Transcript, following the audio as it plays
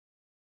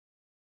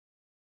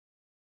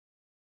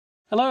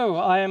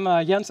Hello, I'm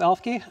Jens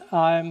Alfke.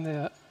 I'm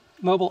the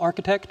mobile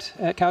architect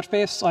at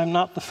Couchbase. I'm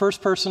not the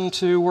first person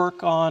to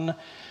work on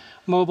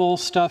mobile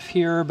stuff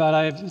here,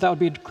 but that would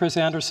be Chris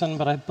Anderson,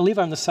 but I believe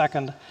I'm the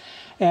second.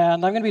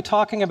 And I'm going to be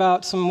talking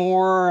about some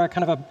more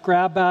kind of a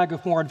grab bag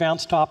of more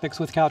advanced topics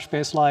with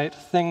Couchbase Lite,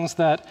 things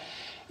that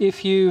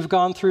if you've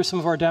gone through some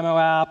of our demo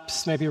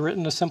apps, maybe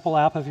written a simple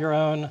app of your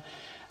own,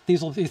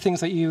 these will be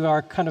things that you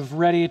are kind of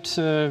ready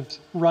to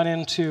run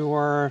into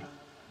or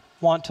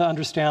want to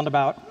understand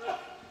about.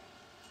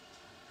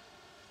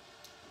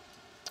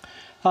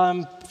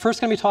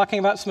 First, going to be talking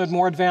about some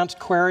more advanced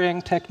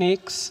querying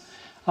techniques,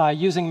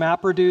 using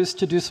MapReduce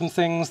to do some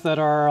things that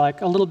are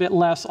like a little bit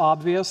less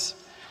obvious.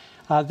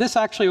 This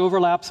actually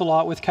overlaps a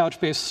lot with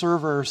Couchbase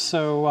Server.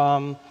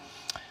 So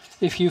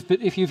if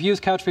you've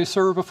used Couchbase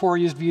Server before,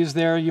 used views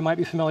there, you might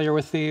be familiar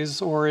with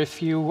these. Or if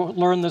you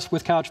learn this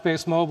with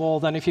Couchbase Mobile,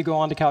 then if you go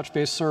on to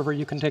Couchbase Server,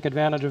 you can take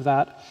advantage of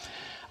that.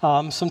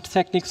 Some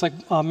techniques like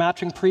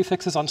matching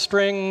prefixes on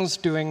strings,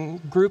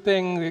 doing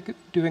grouping,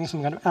 doing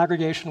some kind of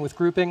aggregation with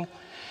grouping.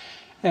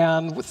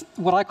 And with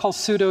what I call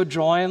pseudo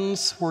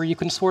joins, where you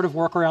can sort of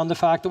work around the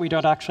fact that we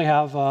don't actually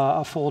have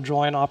a full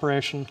join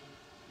operation.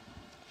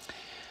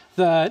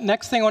 The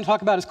next thing I want to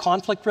talk about is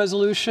conflict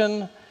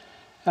resolution,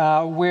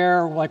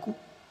 where, like,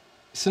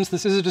 since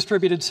this is a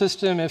distributed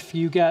system, if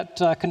you get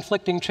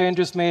conflicting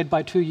changes made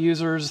by two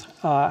users,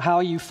 how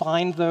you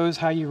find those,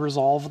 how you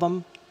resolve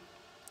them.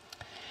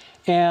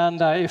 And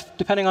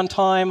depending on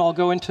time, I'll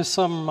go into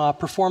some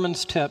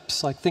performance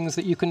tips, like things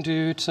that you can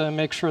do to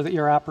make sure that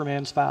your app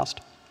remains fast.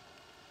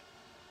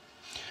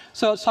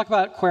 So let's talk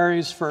about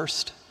queries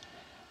first.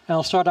 And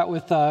I'll start out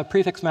with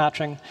prefix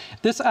matching.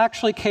 This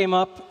actually came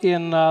up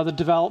in the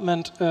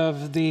development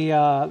of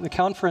the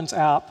conference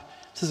app.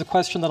 This is a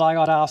question that I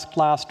got asked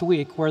last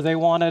week, where they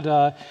wanted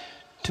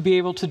to be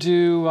able to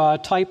do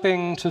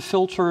typing to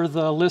filter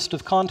the list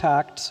of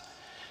contacts.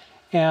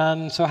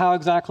 And so how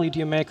exactly do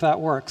you make that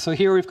work? So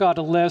here we've got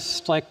a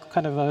list, like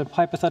kind of a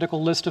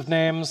hypothetical list of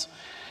names.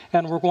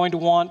 And we're going to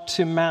want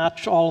to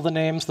match all the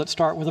names that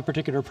start with a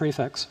particular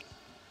prefix.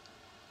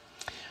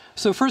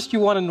 So first, you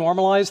want to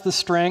normalize the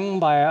string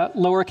by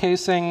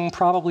lowercasing,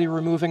 probably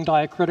removing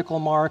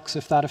diacritical marks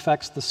if that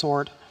affects the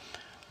sort.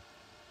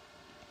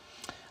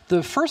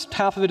 The first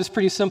half of it is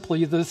pretty simple.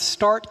 The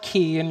start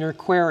key in your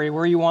query,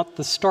 where you want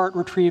the start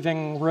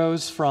retrieving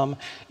rows from,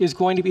 is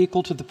going to be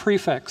equal to the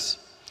prefix.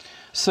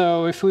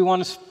 So if we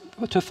want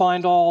to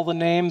find all the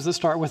names that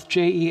start with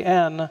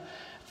JEN,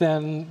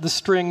 then the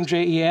string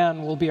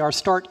JEN will be our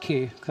start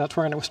key. That's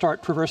where we're going to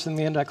start traversing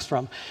the index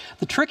from.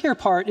 The trickier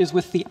part is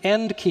with the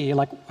end key,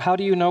 like how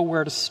do you know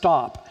where to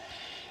stop?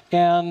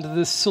 And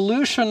the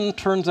solution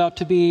turns out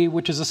to be,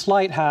 which is a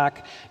slight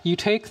hack, you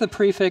take the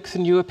prefix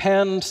and you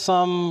append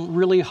some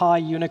really high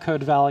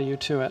Unicode value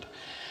to it.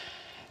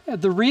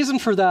 The reason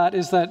for that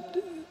is that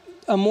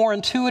a more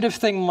intuitive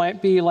thing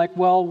might be like,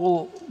 well,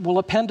 we'll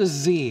append a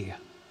Z.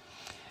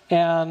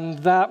 And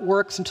that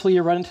works until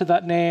you run into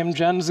that name,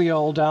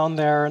 Genziel, down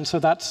there, and so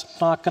that's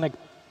not going to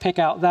pick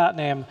out that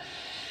name.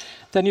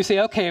 Then you say,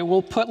 OK,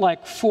 we'll put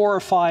like 4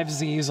 or 5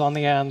 Zs on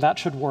the end. That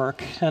should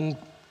work. And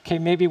OK,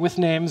 maybe with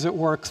names it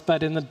works,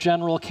 but in the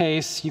general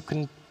case, you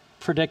can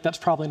predict that's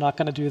probably not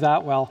going to do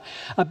that well.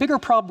 A bigger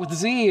problem with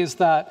Z is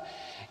that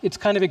it's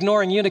kind of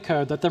ignoring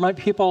Unicode, that there might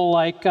be people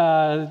like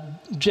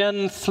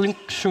Jen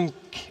Thlinkshunk,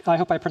 I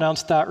hope I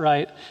pronounced that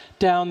right,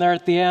 down there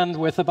at the end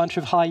with a bunch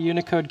of high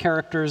Unicode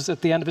characters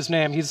at the end of his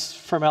name. He's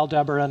from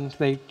Aldebaran, and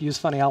they use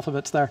funny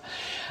alphabets there.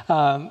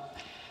 To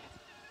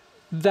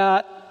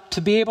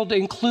be able to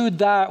include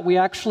that, we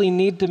actually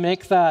need to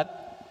make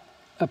that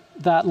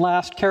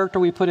last character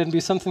we put in be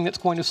something that's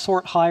going to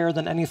sort higher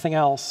than anything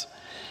else.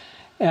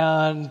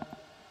 And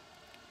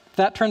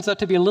that turns out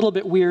to be a little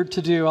bit weird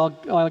to do.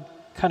 I'll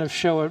kind of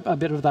show a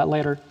bit of that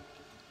later.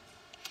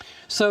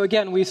 So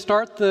again, we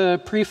start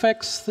the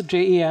prefix, the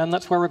JEN.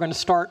 That's where we're going to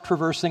start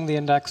traversing the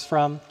index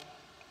from.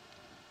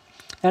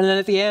 And then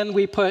at the end,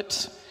 we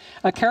put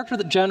a character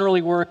that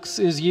generally works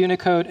is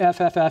Unicode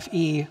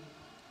FFFE.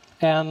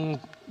 And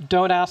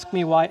don't ask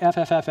me why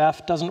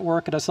FFFF doesn't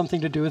work. It has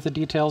something to do with the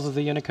details of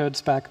the Unicode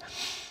spec.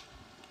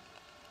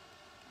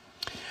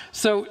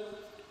 So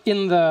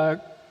in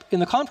the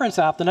conference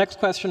app, the next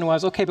question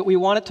was, OK, but we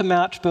want it to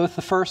match both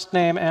the first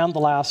name and the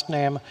last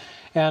name.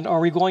 And are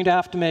we going to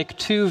have to make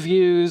 2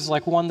 views,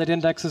 like one that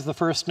indexes the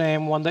first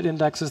name, one that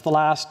indexes the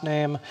last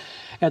name,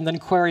 and then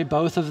query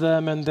both of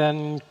them, and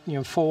then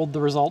fold the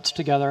results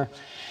together?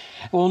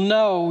 Well,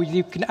 no,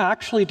 you can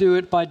actually do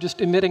it by just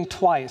emitting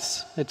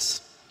twice.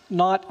 It's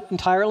not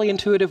entirely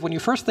intuitive when you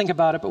first think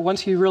about it, but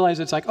once you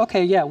realize it's like,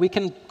 OK, yeah, we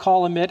can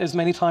call emit as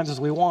many times as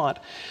we want.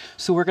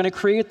 So we're going to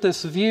create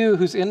this view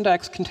whose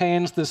index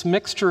contains this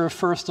mixture of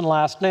first and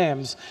last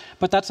names.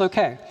 But that's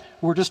OK.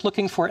 We're just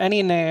looking for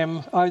any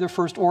name, either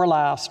first or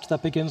last,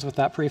 that begins with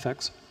that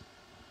prefix.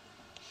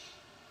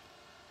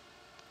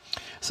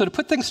 So to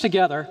put things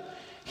together,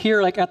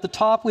 here, like at the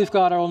top, we've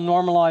got our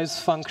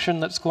normalize function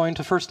that's going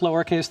to first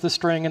lowercase the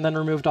string and then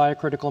remove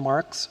diacritical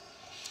marks.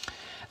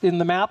 In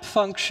the map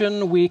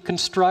function, we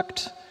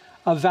construct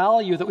a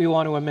value that we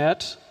want to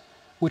emit,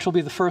 which will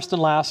be the first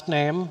and last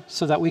name,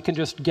 so that we can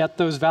just get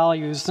those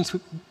values, since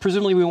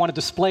presumably we want to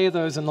display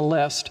those in the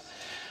list.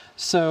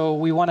 So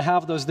we want to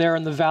have those there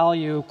in the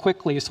value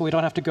quickly, so we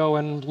don't have to go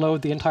and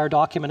load the entire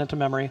document into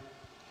memory.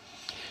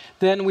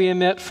 Then we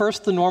emit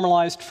first the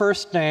normalized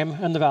first name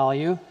and the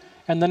value,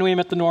 and then we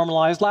emit the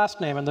normalized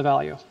last name and the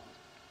value.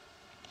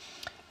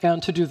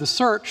 And to do the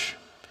search,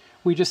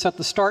 we just set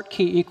the start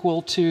key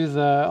equal to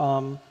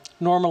the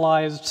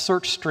normalized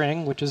search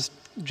string, which is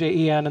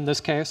JEN in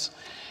this case,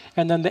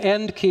 and then the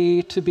end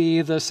key to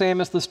be the same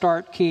as the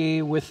start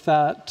key with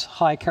that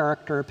high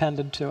character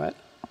appended to it.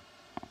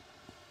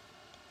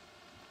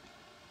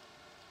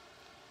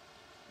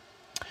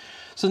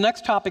 So the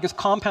next topic is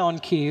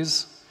compound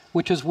keys,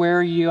 which is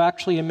where you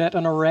actually emit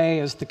an array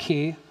as the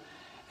key.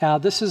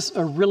 This is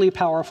a really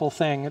powerful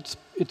thing.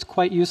 It's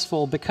quite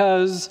useful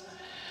because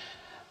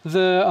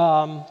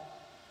the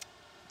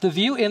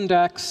view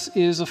index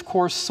is, of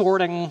course,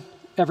 sorting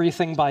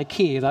everything by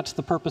key. That's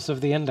the purpose of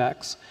the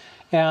index.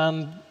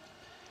 And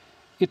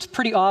it's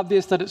pretty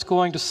obvious that it's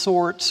going to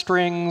sort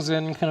strings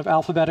in kind of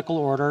alphabetical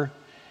order.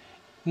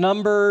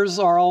 Numbers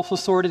are also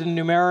sorted in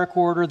numeric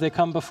order. They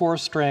come before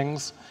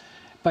strings.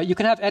 But you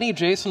can have any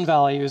JSON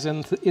values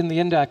in the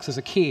index as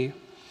a key.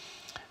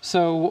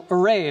 So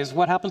arrays,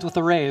 what happens with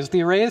arrays?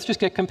 The arrays just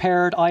get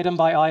compared item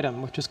by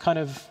item, which is kind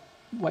of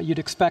what you'd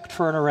expect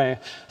for an array.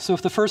 So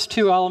if the first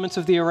two elements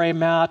of the array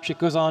match, it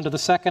goes on to the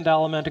second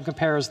element and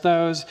compares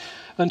those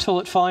until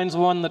it finds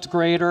one that's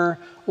greater,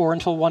 or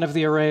until one of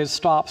the arrays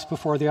stops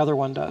before the other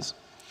one does.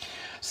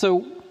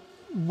 So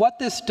what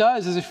this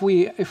does is if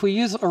we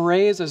use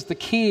arrays as the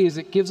keys,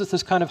 it gives us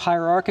this kind of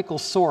hierarchical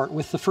sort,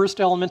 with the first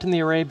element in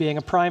the array being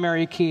a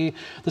primary key,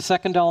 the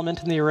second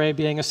element in the array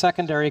being a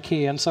secondary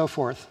key, and so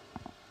forth.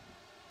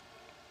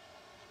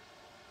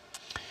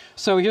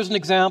 So here's an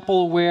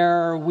example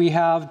where we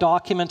have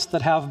documents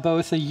that have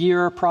both a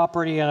year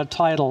property and a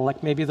title,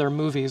 like maybe they're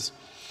movies.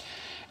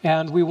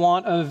 And we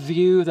want a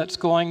view that's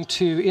going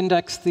to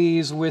index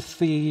these with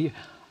the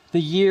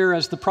year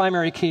as the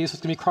primary key, so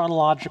it's going to be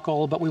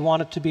chronological, but we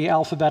want it to be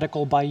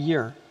alphabetical by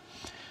year.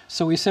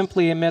 So we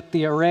simply emit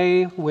the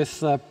array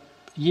with the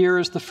year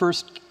as the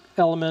first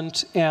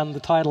element and the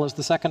title as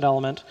the second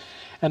element,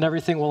 and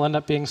everything will end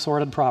up being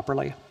sorted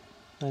properly.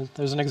 And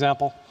there's an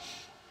example.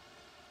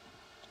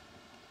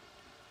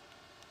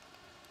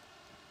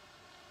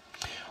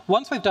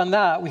 Once we've done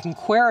that, we can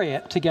query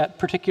it to get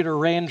particular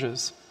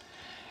ranges.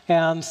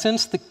 And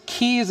since the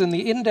keys in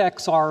the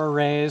index are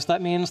arrays,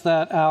 that means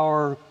that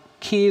our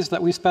keys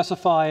that we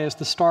specify as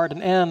the start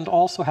and end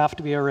also have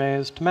to be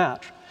arrays to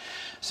match.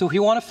 So if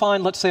you want to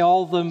find, let's say,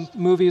 all the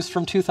movies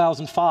from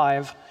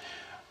 2005,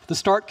 the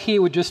start key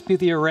would just be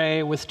the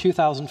array with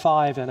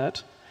 2005 in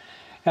it.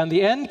 And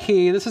the end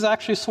key, this is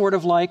actually sort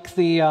of like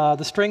the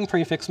string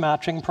prefix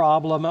matching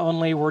problem,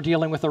 only we're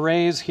dealing with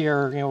arrays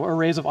here,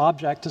 arrays of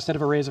objects instead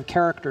of arrays of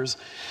characters.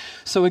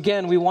 So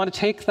again, we want to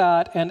take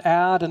that and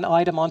add an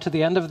item onto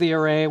the end of the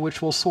array,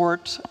 which will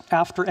sort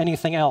after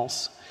anything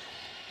else.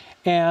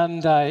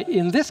 And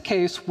in this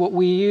case, what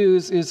we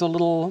use is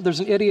there's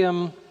an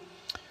idiom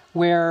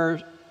where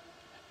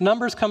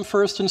numbers come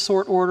first in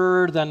sort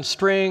order, then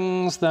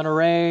strings, then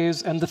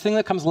arrays, and the thing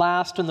that comes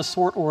last in the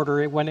sort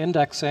order when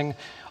indexing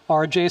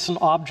are JSON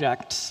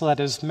objects, that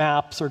is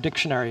maps or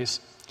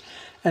dictionaries.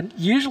 And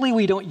usually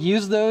we don't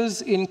use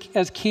those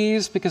as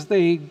keys because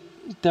they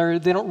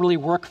don't really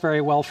work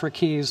very well for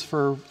keys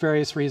for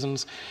various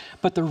reasons.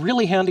 But they're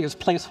really handy as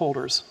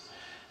placeholders,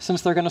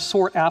 since they're going to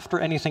sort after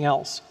anything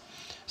else.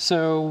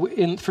 So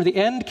for the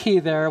end key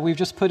there, we've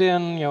just put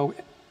in a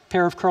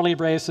pair of curly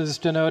braces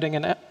denoting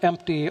an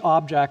empty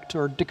object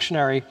or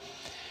dictionary,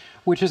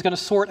 which is going to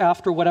sort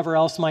after whatever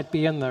else might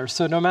be in there.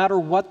 So no matter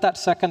what that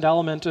second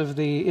element of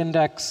the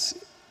index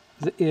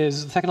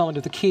is, the second element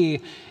of the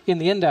key in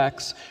the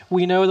index,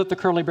 we know that the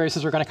curly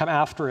braces are going to come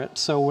after it.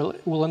 So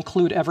we'll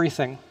include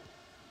everything.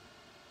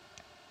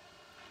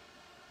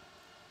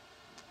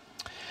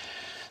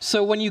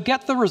 So when you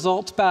get the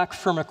results back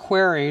from a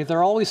query,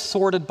 they're always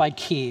sorted by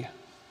key.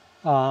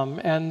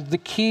 And the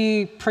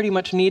key pretty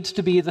much needs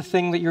to be the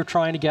thing that you're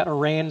trying to get a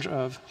range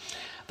of.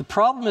 The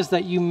problem is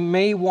that you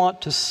may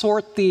want to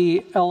sort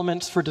the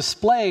elements for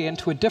display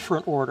into a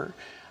different order.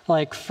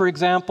 Like, for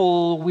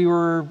example, we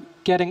were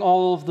getting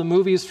all of the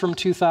movies from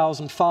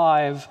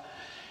 2005,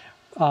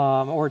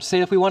 or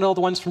say if we wanted all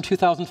the ones from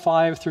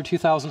 2005 through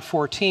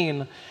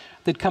 2014,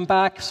 they'd come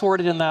back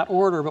sorted in that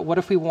order, but what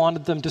if we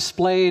wanted them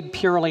displayed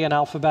purely in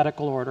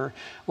alphabetical order?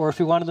 Or if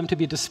we wanted them to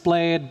be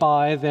displayed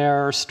by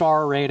their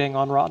star rating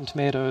on Rotten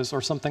Tomatoes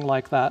or something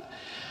like that?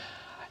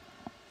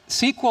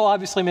 SQL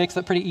obviously makes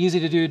that pretty easy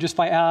to do just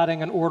by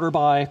adding an order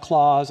by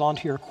clause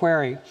onto your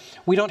query.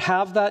 We don't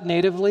have that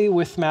natively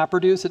with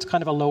MapReduce. It's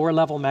kind of a lower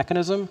level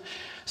mechanism.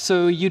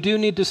 So you do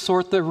need to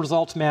sort the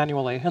results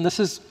manually. And this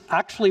is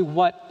actually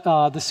what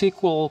the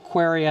SQL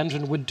query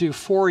engine would do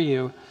for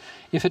you.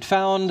 If it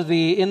found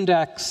the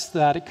index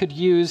that it could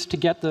use to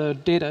get the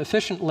data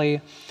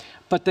efficiently,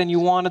 but then you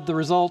wanted the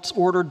results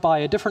ordered by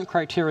a different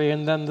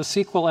criterion, then the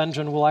SQL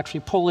engine will actually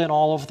pull in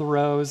all of the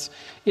rows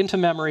into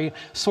memory,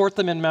 sort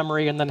them in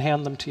memory, and then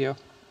hand them to you.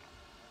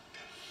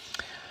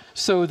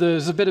 So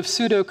there's a bit of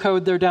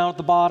pseudocode there down at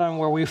the bottom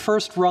where we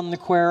first run the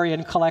query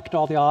and collect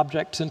all the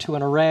objects into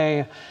an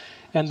array,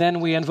 and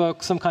then we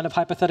invoke some kind of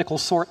hypothetical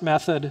sort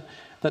method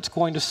that's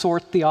going to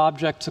sort the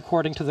objects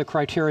according to the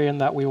criterion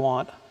that we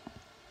want.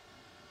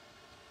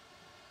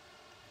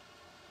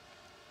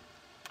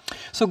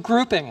 So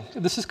grouping,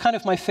 this is kind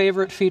of my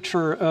favorite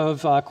feature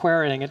of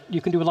querying.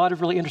 You can do a lot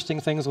of really interesting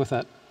things with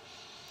it.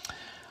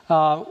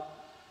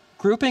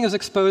 Grouping is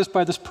exposed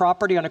by this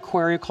property on a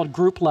query called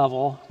group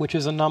level, which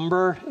is a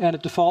number, and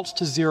it defaults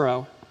to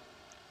 0.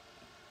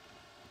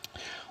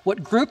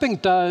 What grouping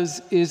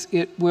does is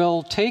it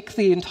will take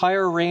the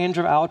entire range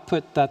of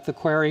output that the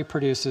query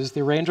produces,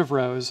 the range of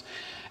rows,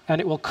 and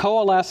it will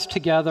coalesce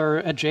together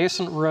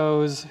adjacent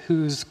rows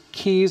whose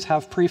keys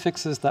have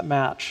prefixes that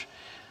match.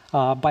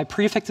 By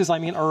prefixes, I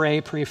mean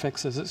array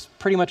prefixes. It's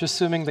pretty much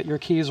assuming that your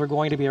keys are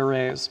going to be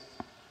arrays.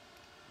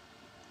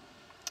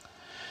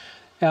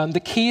 And the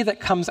key that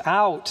comes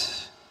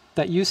out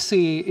that you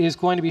see is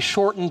going to be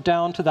shortened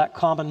down to that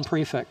common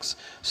prefix.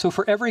 So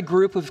for every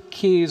group of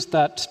keys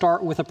that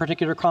start with a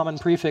particular common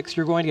prefix,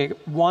 you're going to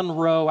get one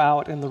row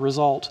out in the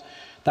result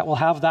that will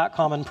have that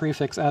common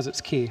prefix as its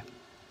key.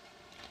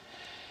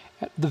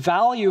 The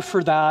value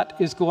for that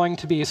is going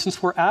to be,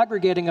 since we're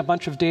aggregating a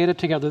bunch of data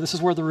together, this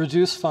is where the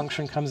reduce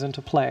function comes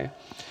into play.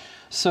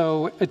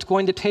 So it's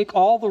going to take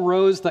all the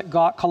rows that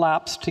got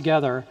collapsed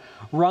together,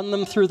 run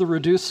them through the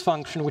reduce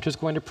function, which is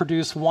going to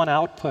produce one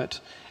output.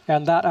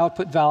 And that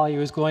output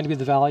value is going to be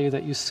the value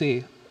that you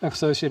see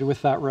associated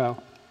with that row.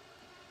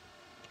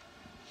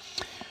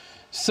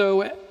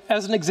 So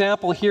as an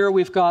example, here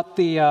we've got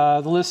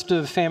the list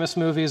of famous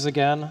movies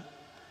again.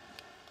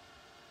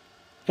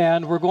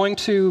 And we're going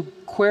to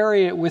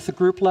query it with the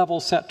group level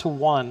set to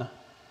 1.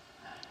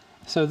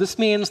 So this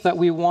means that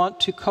we want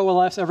to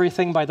coalesce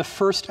everything by the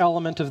first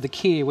element of the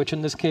key, which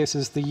in this case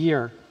is the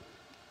year.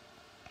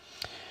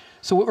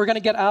 So what we're going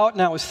to get out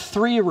now is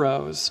 3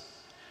 rows.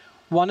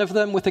 One of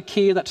them with a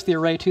key that's the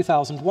array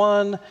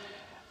 2001.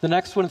 The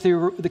next one,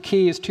 the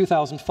key is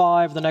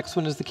 2005. The next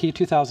one is the key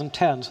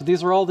 2010. So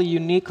these are all the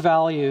unique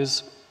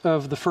values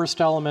of the first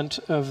element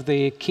of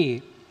the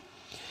key.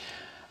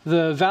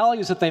 The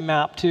values that they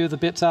map to, the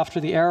bits after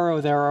the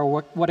arrow there, are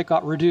what it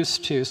got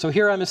reduced to. So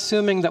here I'm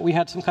assuming that we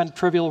had some kind of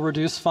trivial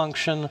reduce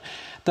function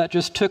that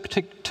just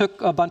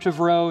took a bunch of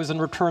rows and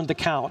returned the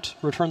count,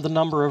 returned the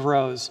number of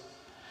rows.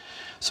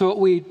 So what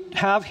we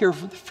have here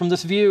from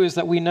this view is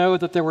that we know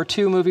that there were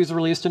 2 movies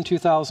released in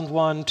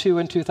 2001, 2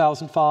 in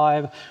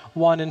 2005,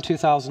 1 in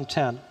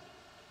 2010.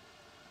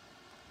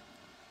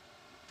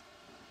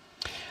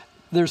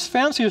 There's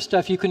fancier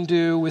stuff you can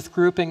do with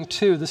grouping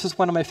too. This is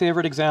one of my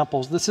favorite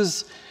examples. This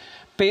is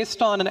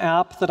based on an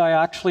app that I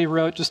actually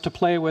wrote just to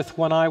play with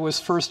when I was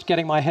first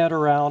getting my head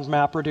around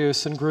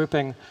MapReduce and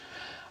grouping.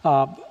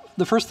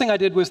 The first thing I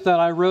did was that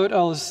I wrote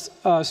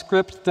a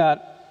script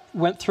that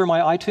went through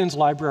my iTunes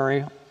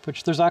library,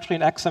 which there's actually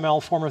an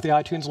XML form of the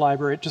iTunes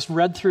library. It just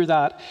read through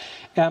that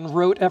and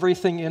wrote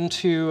everything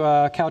into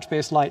a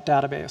Couchbase Lite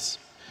database.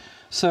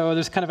 So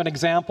there's kind of an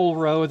example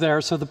row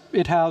there. So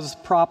it has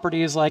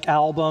properties like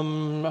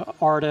album,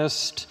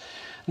 artist,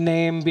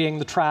 name being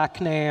the track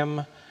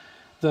name,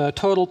 the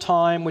total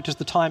time, which is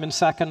the time in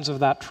seconds of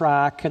that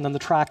track, and then the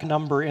track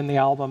number in the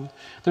album.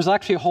 There's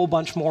actually a whole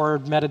bunch more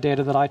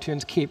metadata that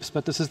iTunes keeps,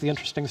 but this is the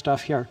interesting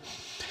stuff here.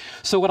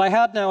 So what I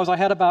had now is I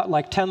had about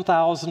like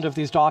 10,000 of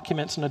these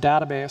documents in a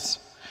database.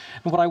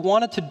 And what I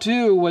wanted to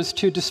do was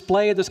to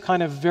display this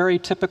kind of very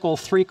typical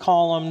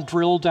 3-column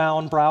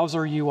drill-down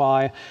browser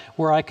UI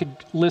where I could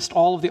list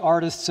all of the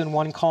artists in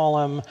one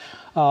column,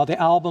 the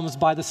albums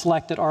by the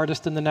selected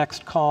artist in the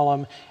next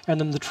column,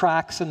 and then the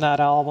tracks in that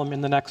album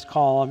in the next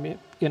column,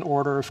 in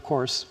order, of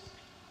course.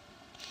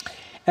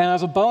 And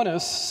as a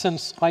bonus,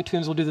 since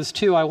iTunes will do this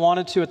too, I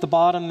wanted to, at the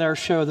bottom there,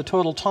 show the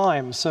total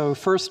time. So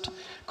first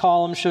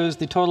column shows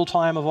the total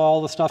time of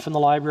all the stuff in the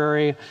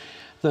library.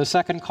 The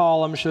second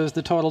column shows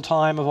the total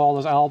time of all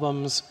those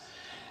albums,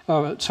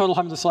 total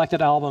time of the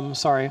selected album,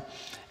 sorry.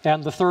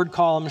 And the third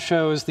column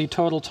shows the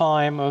total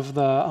time of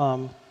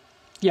the,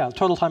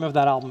 total time of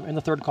that album in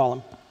the third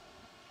column.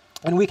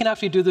 And we can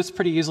actually do this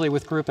pretty easily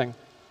with grouping.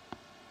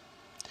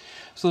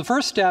 So the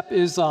first step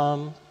is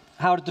how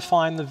to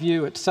define the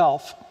view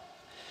itself.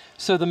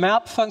 So the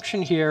map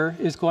function here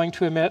is going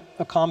to emit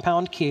a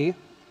compound key.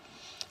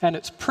 And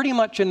it's pretty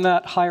much in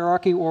that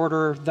hierarchy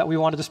order that we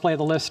want to display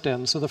the list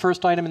in. So the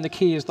first item in the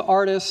key is the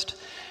artist.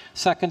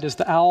 Second is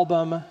the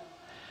album.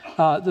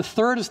 The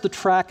third is the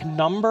track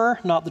number,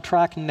 not the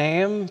track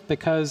name,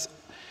 because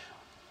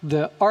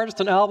the artist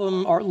and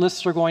album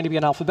lists are going to be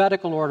in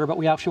alphabetical order, but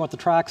we actually want the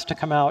tracks to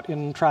come out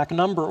in track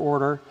number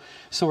order.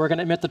 So we're going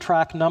to emit the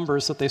track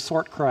numbers so that they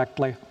sort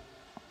correctly.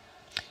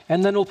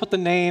 And then we'll put the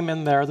name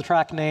in there, the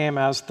track name,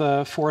 as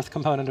the fourth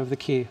component of the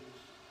key.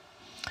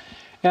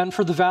 And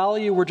for the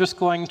value, we're just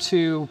going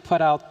to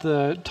put out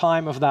the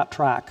time of that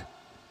track.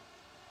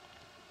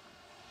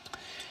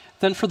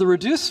 Then for the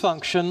reduce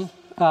function,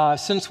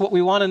 since what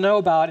we want to know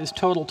about is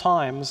total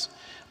times,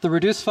 the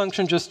reduce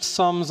function just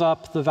sums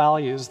up the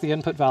values, the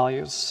input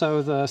values.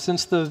 So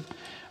since the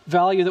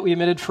value that we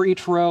emitted for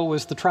each row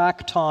was the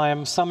track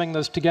time, summing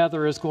those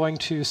together is going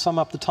to sum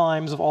up the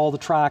times of all the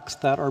tracks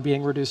that are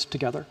being reduced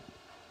together.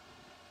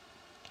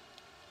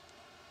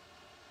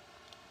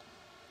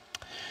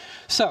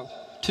 So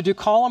to do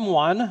column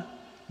 1,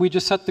 we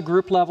just set the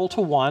group level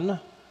to 1,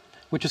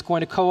 which is going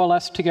to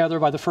coalesce together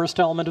by the first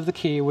element of the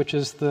key, which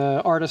is the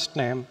artist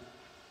name.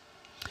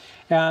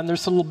 And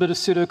there's a little bit of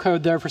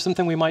pseudocode there for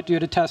something we might do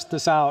to test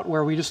this out,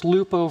 where we just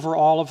loop over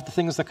all of the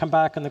things that come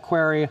back in the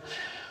query,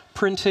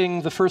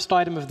 printing the first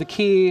item of the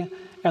key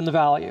and the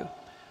value.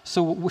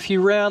 So if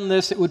you ran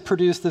this, it would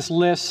produce this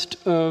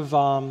list of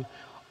all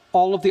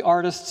of the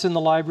artists in the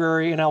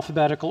library in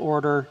alphabetical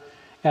order,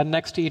 and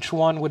next to each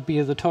one would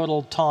be the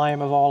total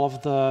time of all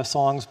of the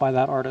songs by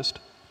that artist.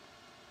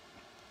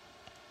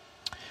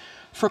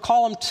 For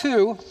column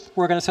 2,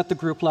 we're going to set the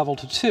group level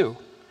to 2.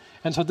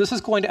 And so this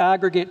is going to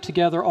aggregate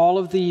together all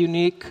of the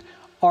unique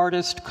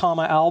artist,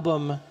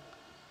 album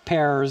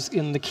pairs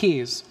in the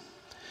keys.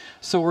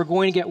 So we're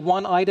going to get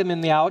one item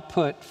in the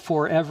output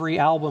for every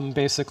album,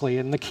 basically.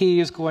 And the key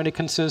is going to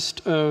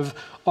consist of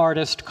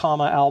artist,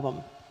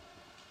 album.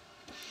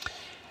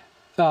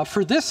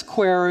 For this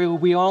query,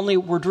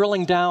 we're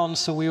drilling down,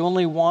 so we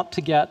only want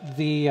to get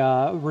the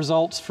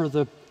results for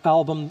the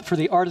album, for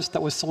the artist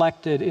that was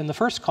selected in the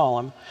first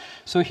column.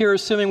 So here,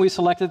 assuming we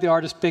selected the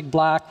artist Big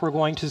Black, we're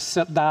going to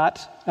set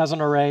that as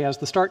an array as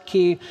the start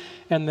key,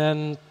 and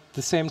then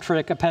the same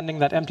trick, appending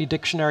that empty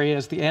dictionary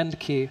as the end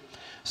key.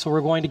 So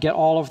we're going to get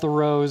all of the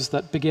rows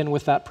that begin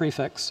with that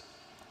prefix.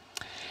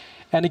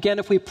 And again,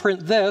 if we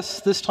print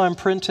this time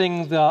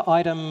printing the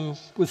item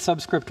with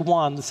subscript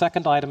 1, the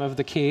second item of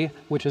the key,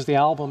 which is the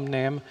album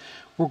name,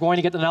 we're going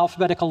to get an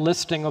alphabetical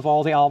listing of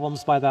all the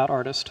albums by that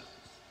artist.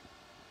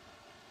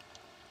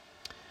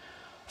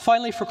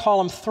 Finally, for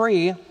column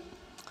 3,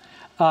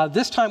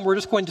 this time we're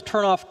just going to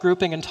turn off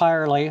grouping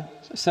entirely,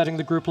 setting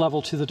the group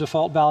level to the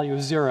default value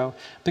of 0.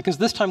 Because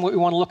this time what we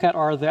want to look at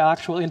are the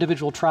actual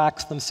individual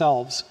tracks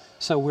themselves.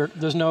 So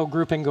there's no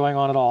grouping going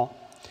on at all.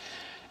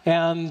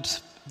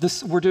 And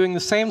we're doing the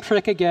same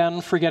trick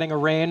again for getting a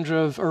range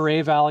of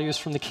array values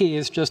from the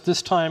keys, just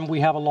this time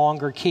we have a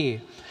longer key.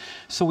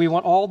 So we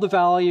want all the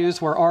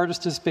values where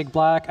artist is Big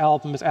Black,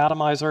 album is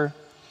Atomizer,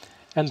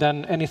 and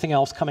then anything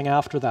else coming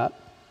after that.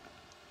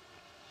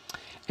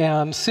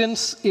 And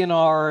since in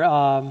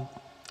our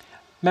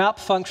map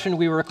function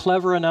we were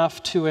clever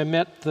enough to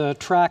emit the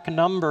track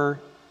number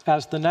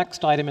as the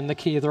next item in the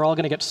key, they're all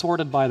going to get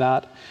sorted by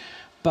that.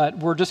 But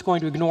we're just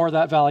going to ignore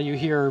that value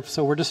here.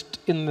 So we're just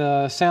in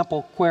the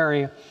sample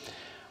query,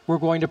 we're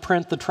going to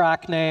print the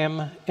track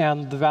name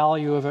and the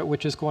value of it,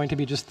 which is going to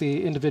be just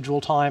the individual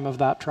time of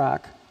that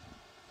track.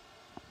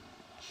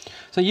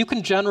 So you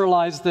can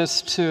generalize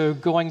this to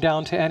going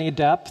down to any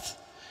depth.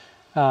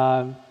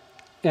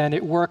 And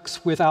it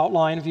works with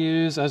outline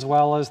views as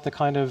well as the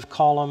kind of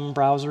column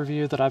browser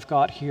view that I've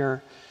got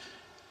here.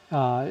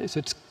 So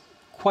it's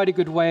quite a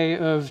good way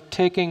of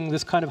taking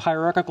this kind of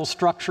hierarchical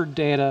structured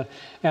data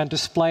and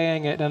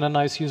displaying it in a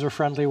nice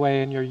user-friendly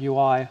way in your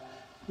UI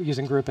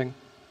using grouping.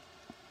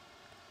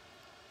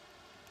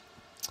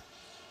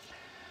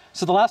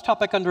 So the last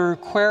topic under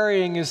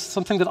querying is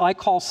something that I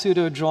call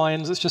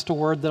pseudo-joins. It's just a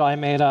word that I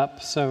made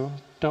up, so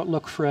don't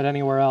look for it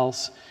anywhere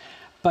else.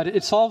 But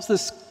it solves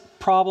this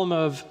problem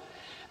of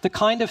the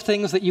kind of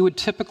things that you would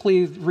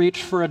typically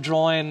reach for a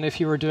join if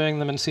you were doing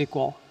them in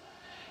SQL.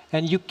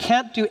 And you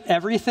can't do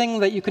everything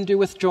that you can do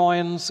with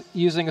joins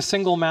using a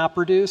single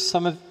MapReduce.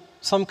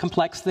 Some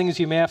complex things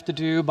you may have to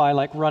do by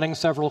running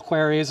several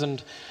queries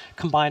and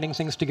combining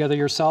things together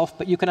yourself.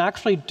 But you can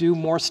actually do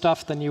more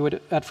stuff than you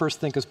would at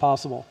first think is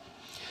possible.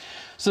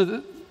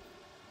 So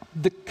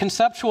the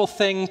conceptual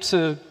thing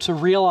to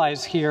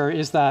realize here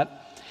is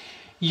that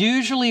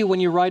usually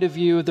when you write a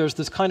view, there's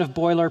this kind of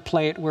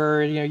boilerplate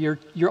where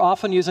you're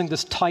often using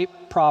this type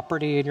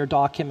property in your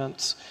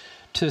documents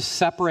to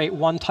separate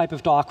one type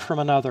of doc from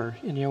another,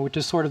 which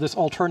is sort of this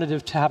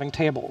alternative to having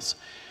tables,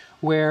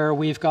 where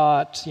we've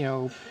got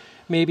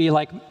maybe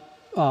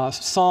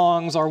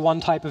songs are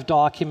one type of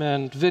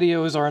document,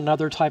 videos are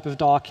another type of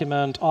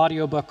document,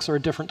 audiobooks are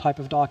a different type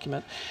of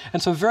document.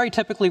 And so very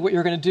typically what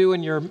you're going to do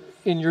in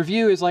your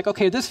view is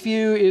okay, this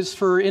view is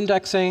for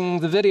indexing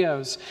the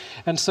videos.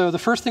 And so the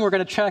first thing we're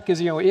going to check is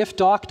if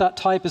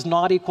doc.type is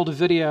not equal to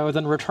video,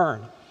 then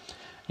return.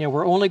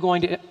 We're only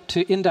going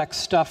to index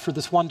stuff for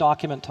this one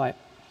document type.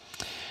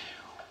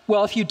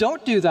 Well, if you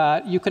don't do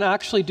that, you can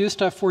actually do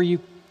stuff where you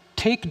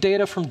take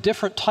data from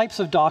different types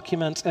of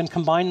documents and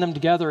combine them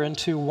together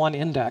into one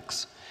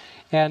index.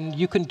 And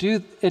you can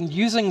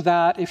using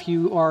that, if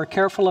you are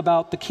careful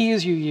about the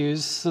keys you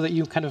use so that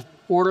you kind of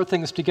order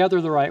things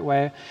together the right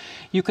way,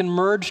 you can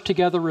merge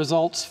together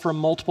results from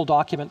multiple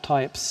document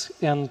types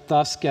and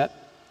thus get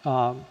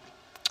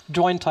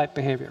join type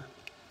behavior.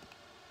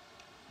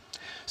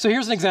 So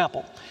here's an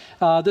example.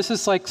 This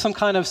is some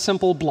kind of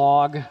simple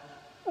blog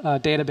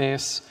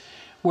database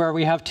where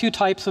we have two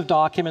types of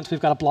documents. We've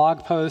got a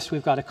blog post,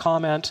 we've got a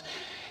comment.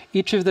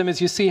 Each of them, as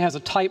you see, has a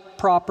type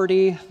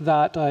property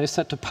that is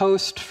set to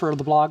post for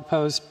the blog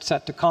post,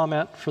 set to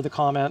comment for the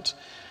comment.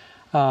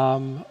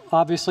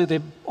 Obviously, they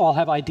all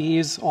have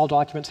IDs. All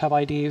documents have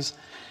IDs.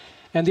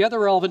 And the other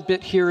relevant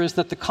bit here is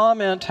that the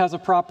comment has a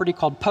property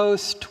called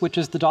post, which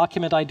is the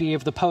document ID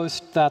of the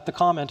post that the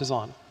comment is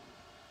on.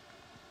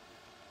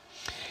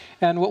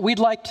 And what we'd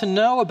like to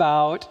know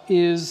about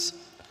is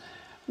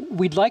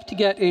we'd like to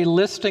get a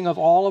listing of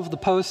all of the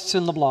posts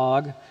in the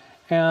blog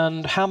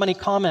and how many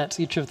comments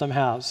each of them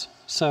has.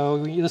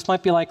 So this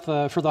might be like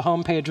for the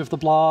home page of the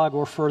blog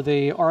or for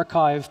the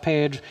archive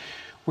page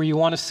where you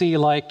want to see,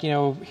 like,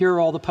 here are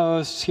all the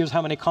posts, here's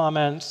how many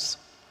comments.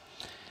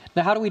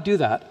 Now, how do we do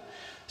that?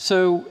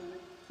 So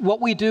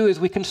what we do is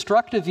we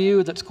construct a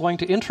view that's going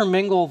to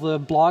intermingle the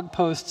blog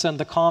posts and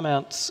the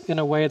comments in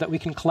a way that we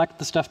can collect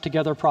the stuff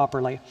together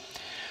properly.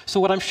 So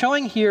what I'm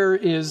showing here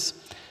is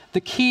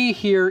the key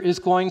here is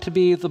going to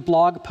be the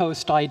blog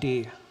post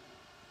ID.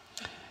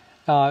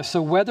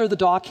 So whether the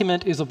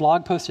document is a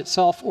blog post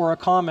itself or a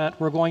comment,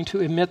 we're going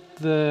to emit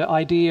the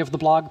ID of the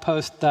blog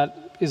post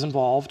that is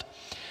involved.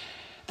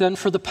 Then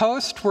for the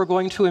post, we're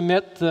going to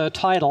emit the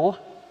title,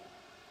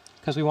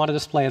 because we want to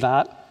display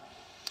that.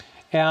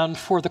 And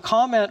for the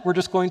comment, we're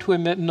just going to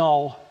emit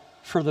null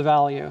for the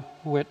value,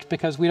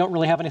 because we don't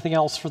really have anything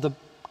else for the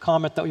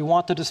comment that we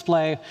want to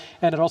display,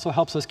 and it also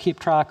helps us keep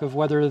track of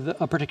whether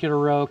a particular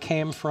row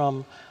came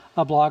from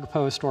a blog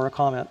post or a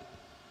comment.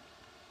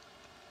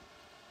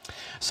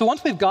 So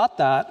once we've got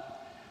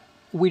that,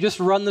 we just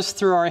run this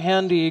through our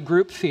handy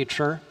group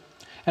feature,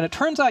 and it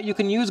turns out you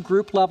can use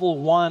group level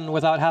 1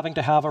 without having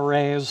to have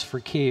arrays for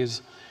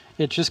keys.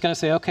 It's just going to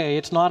say, OK,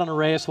 it's not an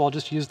array, so I'll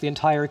just use the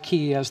entire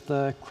key as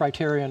the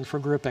criterion for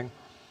grouping.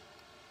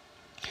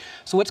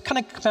 So what's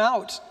going to come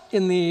out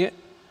in the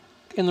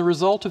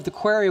result of the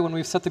query when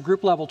we've set the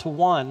group level to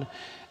 1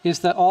 is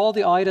that all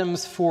the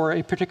items for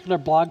a particular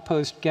blog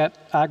post get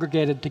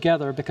aggregated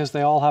together because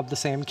they all have the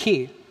same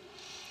key.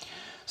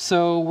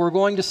 So we're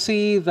going to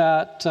see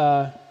that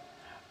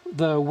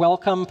the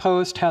welcome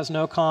post has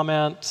no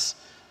comments,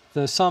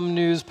 the some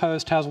news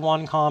post has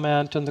 1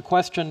 comment, and the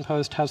question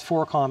post has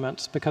 4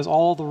 comments because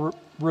all the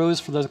rows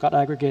for those got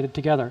aggregated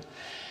together.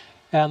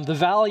 And the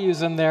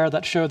values in there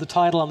that show the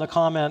title and the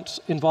comment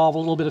involve a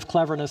little bit of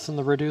cleverness in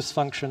the reduce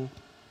function,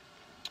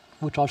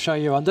 which I'll show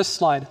you on this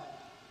slide.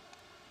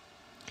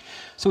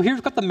 So here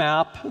we've got the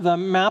map. The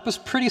map is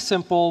pretty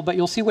simple, but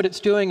you'll see what it's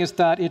doing is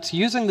that it's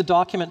using the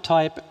document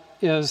type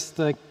as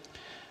the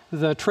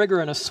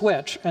trigger in a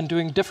switch and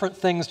doing different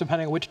things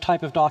depending on which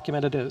type of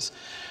document it is.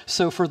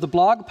 So for the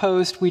blog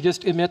post, we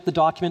just emit the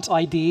document's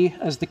ID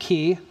as the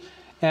key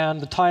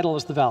and the title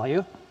as the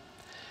value.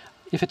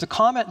 If it's a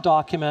comment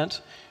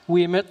document,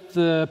 we emit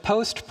the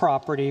post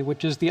property,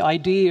 which is the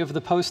ID of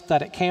the post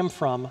that it came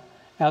from,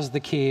 as the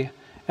key,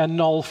 and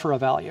null for a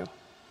value.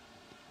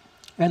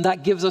 And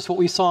that gives us what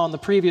we saw on the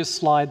previous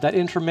slide, that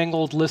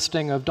intermingled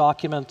listing of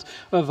documents,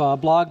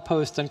 of blog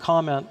posts and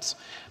comments,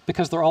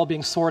 because they're all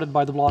being sorted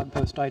by the blog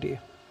post ID.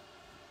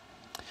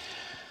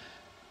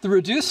 The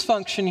reduce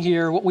function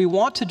here, what we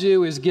want to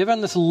do is,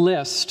 given this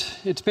list,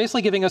 it's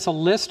basically giving us a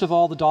list of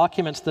all the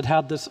documents that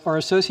are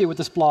associated with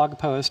this blog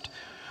post.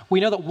 We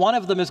know that one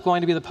of them is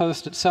going to be the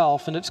post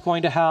itself, and it's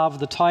going to have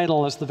the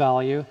title as the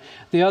value.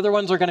 The other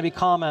ones are going to be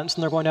comments,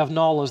 and they're going to have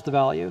null as the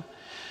value.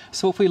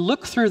 So if we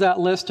look through that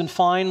list and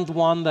find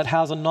one that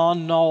has a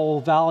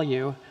non-null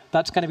value,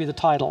 that's going to be the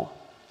title.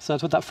 So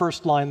that's what that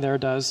first line there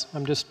does.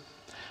 I'm just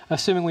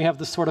assuming we have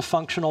this sort of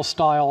functional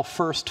style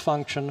first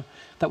function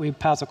that we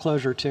pass a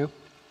closure to.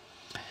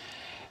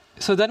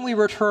 So then we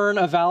return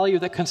a value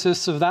that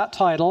consists of that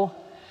title.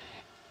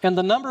 And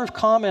the number of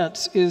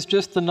comments is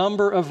just the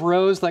number of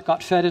rows that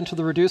got fed into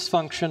the reduce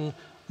function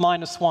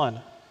minus 1.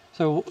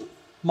 So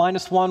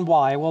minus 1,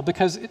 why? Well,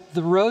 because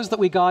the rows that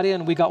we got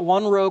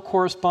 1 row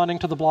corresponding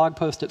to the blog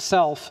post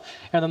itself,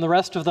 and then the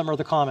rest of them are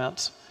the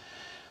comments.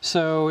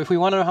 So if we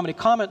want to know how many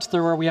comments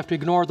there were, we have to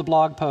ignore the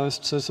blog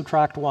post, so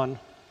subtract 1.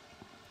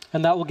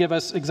 And that will give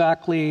us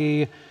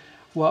exactly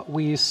what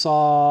we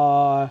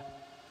saw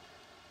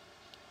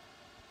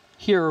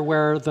here,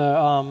 where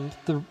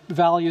the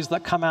values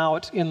that come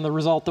out in the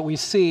result that we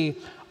see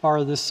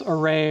are this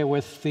array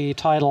with the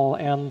title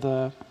and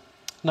the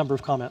number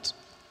of comments.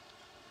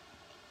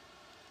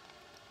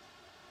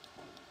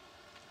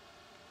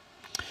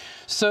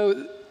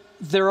 So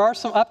there are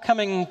some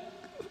upcoming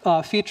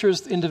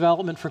features in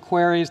development for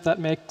queries that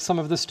make some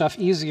of this stuff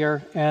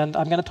easier, and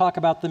I'm going to talk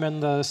about them in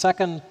the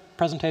second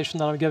presentation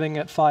that I'm giving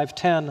at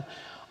 5:10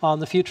 on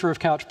the future of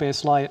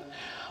Couchbase Lite.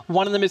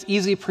 One of them is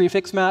easy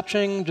prefix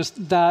matching,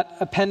 just that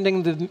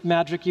appending the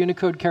magic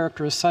Unicode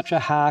character is such a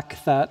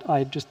hack that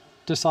I just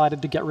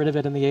decided to get rid of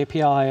it in the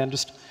API. And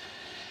just,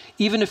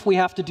 even if we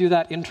have to do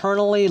that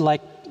internally,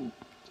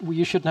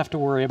 you shouldn't have to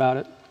worry about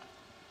it.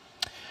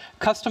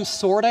 Custom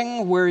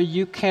sorting, where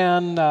you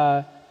can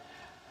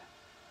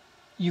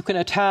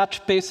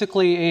attach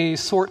basically a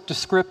sort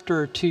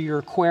descriptor to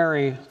your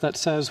query that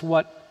says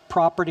what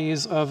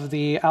properties of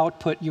the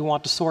output you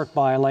want to sort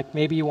by. Like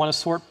maybe you want to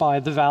sort by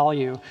the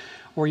value,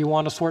 or you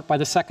want to sort by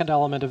the second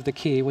element of the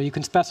key. Well, you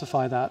can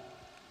specify that.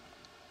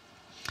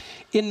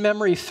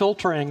 In-memory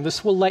filtering,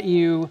 this will let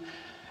you,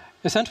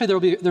 essentially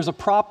there's a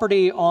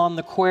property on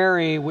the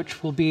query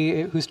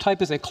whose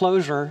type is a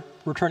closure,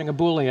 returning a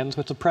Boolean,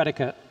 so it's a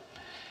predicate.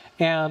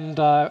 And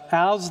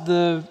as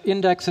the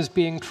index is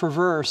being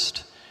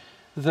traversed,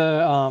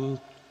 the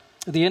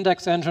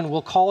index engine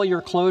will call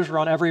your closure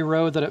on every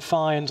row that it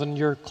finds, and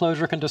your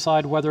closure can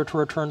decide whether to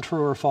return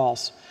true or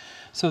false.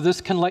 So this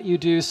can let you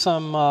do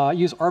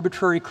use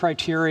arbitrary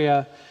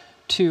criteria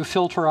to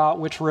filter out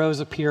which rows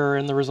appear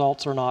in the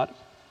results or not.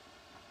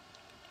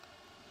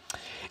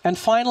 And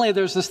finally,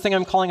 there's this thing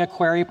I'm calling a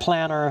query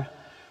planner,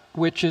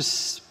 which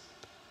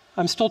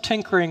I'm still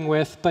tinkering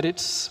with, but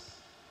it's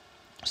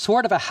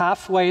sort of a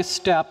halfway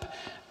step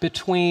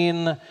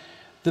between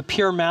the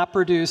pure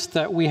MapReduce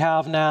that we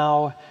have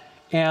now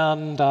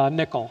and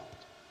nickel.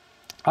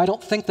 I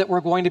don't think that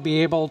we're going to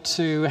be able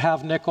to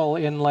have nickel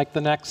in like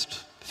the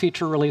next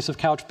feature release of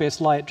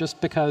Couchbase Lite, just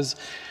because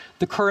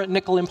the current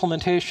nickel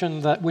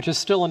implementation, which is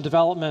still in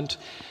development,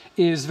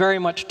 is very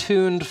much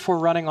tuned for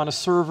running on a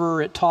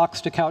server. It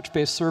talks to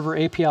Couchbase server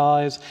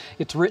APIs.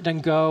 It's written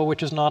in Go,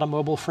 which is not a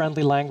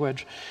mobile-friendly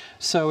language.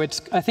 So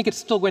I think it's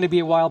still going to be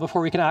a while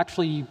before we can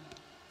actually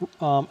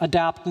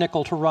adapt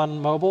nickel to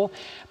run mobile.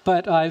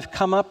 But I've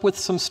come up with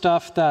some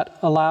stuff that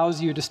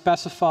allows you to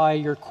specify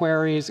your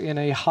queries in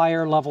a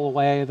higher level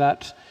way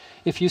that,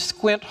 if you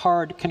squint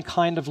hard, can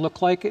kind of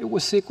look like it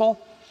was SQL.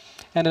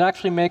 And it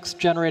actually makes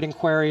generating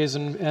queries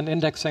and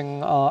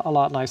indexing a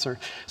lot nicer.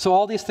 So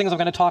all these things I'm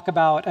going to talk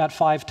about at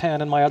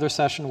 5:10 in my other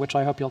session, which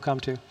I hope you'll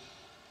come to.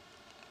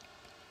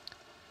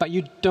 But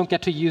you don't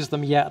get to use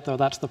them yet, though.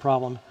 That's the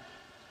problem.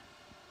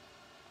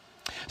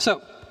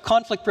 So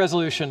conflict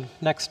resolution,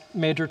 next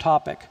major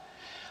topic.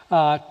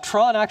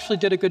 Tron actually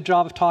did a good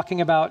job of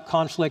talking about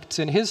conflicts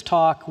in his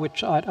talk,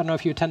 which I don't know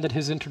if you attended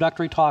his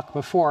introductory talk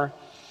before.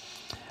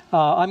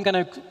 I'm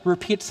going to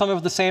repeat some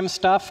of the same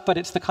stuff, but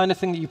it's the kind of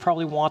thing that you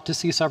probably want to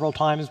see several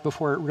times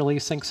before it really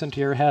sinks into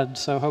your head,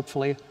 so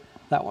hopefully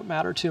that won't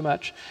matter too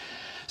much.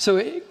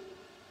 So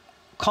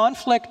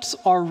conflicts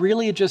are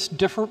really just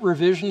different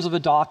revisions of a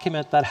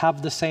document that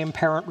have the same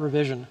parent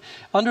revision.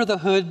 Under the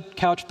hood,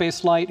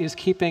 Couchbase Lite is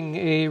keeping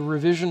a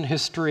revision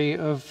history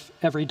of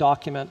every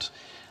document,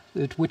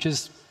 which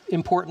is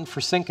important for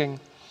syncing.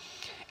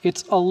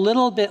 It's a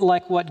little bit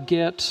like what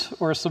Git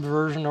or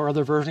Subversion or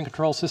other version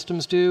control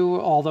systems do,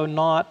 although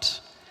not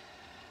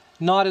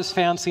as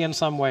fancy in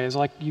some ways.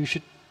 Like you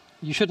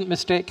shouldn't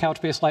mistake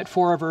Couchbase Lite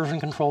for a version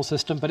control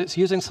system, but it's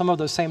using some of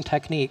those same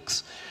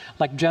techniques,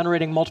 like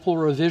generating multiple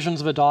revisions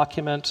of a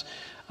document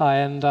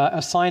and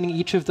assigning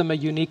each of them a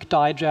unique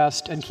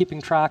digest and keeping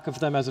track of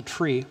them as a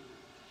tree.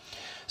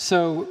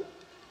 So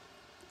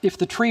if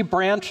the tree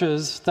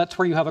branches, that's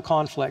where you have a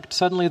conflict.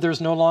 Suddenly,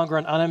 there's no longer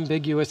an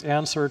unambiguous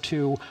answer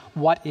to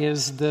what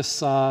is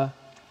the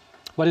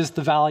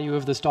value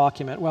of this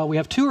document. Well, we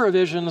have two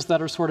revisions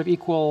that are sort of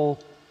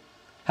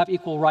have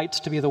equal rights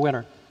to be the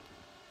winner.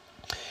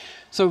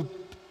 So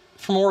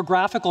from a more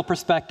graphical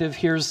perspective,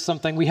 here's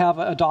something. We have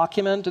a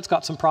document. It's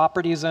got some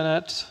properties in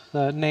it,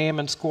 the name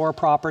and score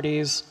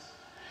properties.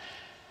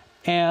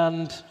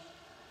 And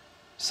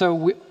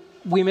so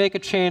we make a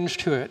change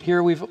to it.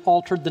 Here we've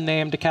altered the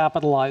name to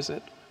capitalize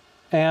it.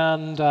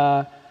 And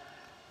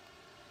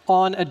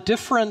on a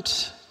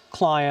different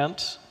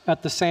client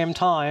at the same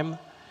time,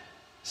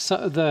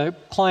 so the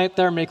client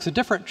there makes a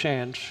different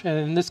change. And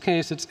in this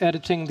case, it's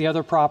editing the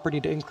other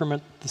property to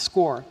increment the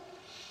score.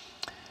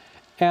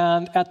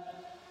 And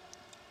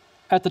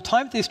at the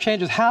time these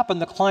changes happen,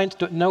 the clients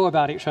don't know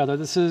about each other.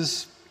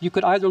 You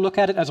could either look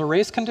at it as a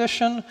race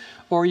condition,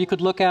 or you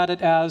could look at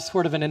it as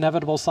sort of an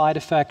inevitable side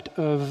effect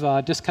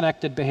of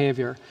disconnected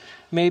behavior.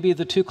 Maybe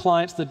the two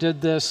clients that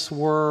did this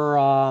were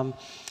on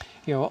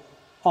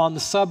the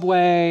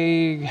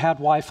subway, had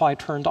Wi-Fi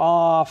turned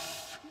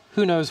off,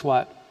 who knows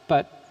what.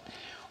 But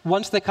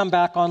once they come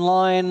back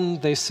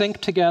online, they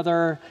sync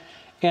together,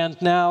 and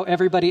now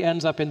everybody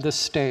ends up in this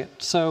state.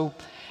 So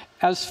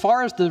as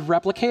far as the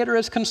replicator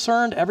is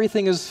concerned,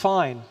 everything is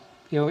fine.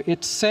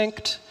 It's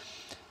synced.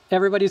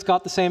 Everybody's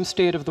got the same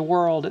state of the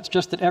world. It's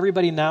just that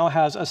everybody now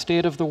has a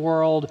state of the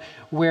world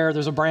where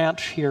there's a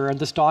branch here, and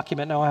this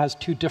document now has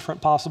two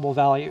different possible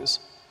values.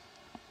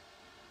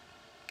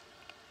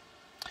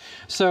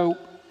 So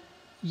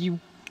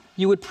you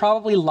would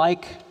probably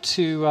like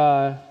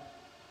to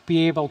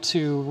be able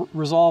to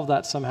resolve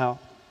that somehow.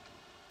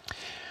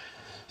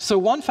 So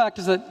one fact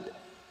is that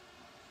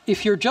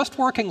if you're just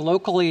working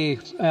locally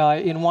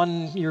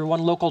in your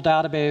one local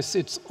database,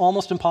 it's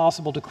almost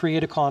impossible to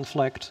create a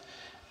conflict,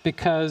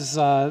 because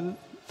the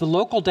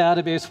local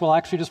database will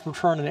actually just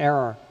return an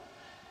error.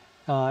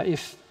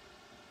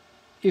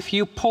 If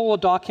you pull a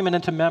document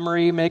into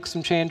memory, make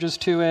some changes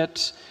to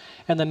it,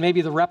 and then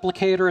maybe the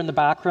replicator in the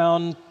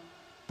background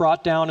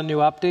brought down a new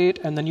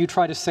update, and then you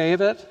try to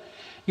save it,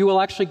 you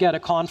will actually get a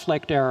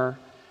conflict error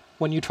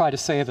when you try to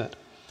save it.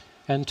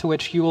 and to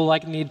which you will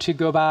need to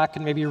go back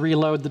and maybe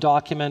reload the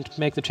document,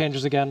 make the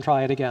changes again, try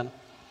it again.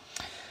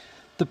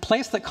 The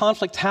place that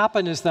conflicts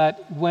happen is that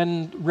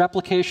when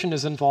replication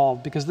is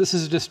involved, because this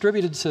is a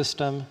distributed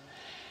system,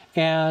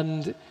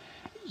 and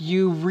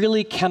you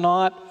really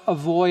cannot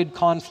avoid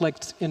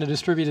conflicts in a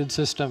distributed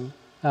system.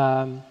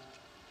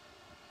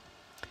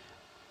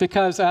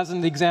 Because, as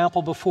in the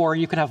example before,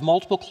 you can have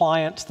multiple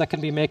clients that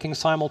can be making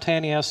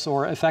simultaneous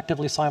or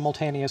effectively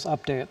simultaneous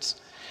updates.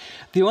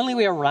 The only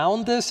way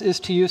around this is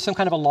to use some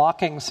kind of a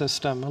locking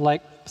system,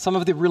 like some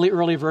of the really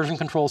early version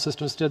control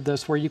systems did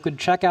this, where you could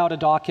check out a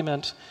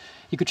document,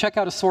 you could check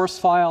out a source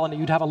file, and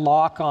you'd have a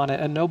lock on it,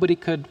 and nobody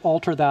could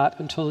alter that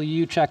until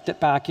you checked it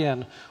back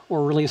in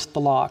or released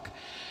the lock.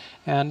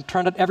 And it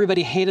turned out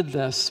everybody hated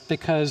this,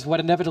 because what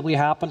inevitably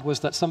happened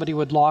was that somebody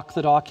would lock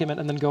the document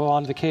and then go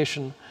on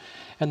vacation,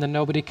 and then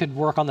nobody could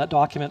work on that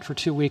document for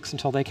 2 weeks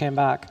until they came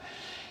back.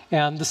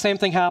 And the same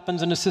thing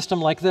happens in a system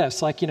like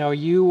this.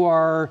 You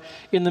are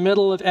in the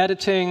middle of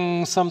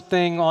editing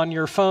something on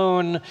your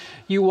phone,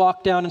 you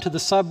walk down into the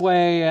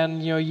subway,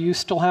 and you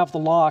still have the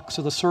lock,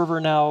 so the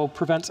server now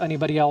prevents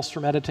anybody else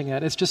from editing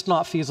it. It's just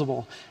not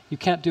feasible. You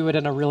can't do it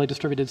in a really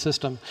distributed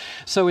system.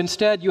 So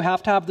instead, you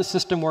have to have the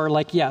system where,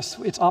 yes,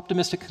 it's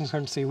optimistic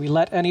concurrency. We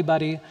let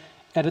anybody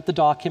edit the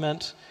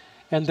document,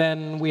 and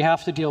then we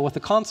have to deal with the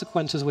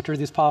consequences, which are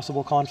these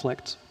possible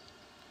conflicts.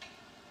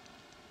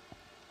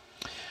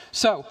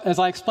 So, as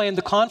I explained,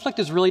 the conflict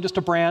is really just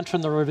a branch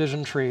in the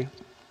revision tree.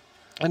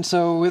 And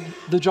so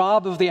the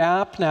job of the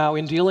app now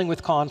in dealing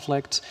with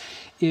conflicts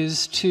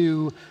is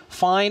to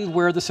find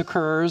where this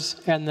occurs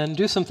and then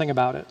do something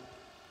about it.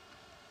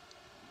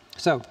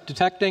 So,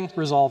 detecting,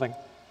 resolving.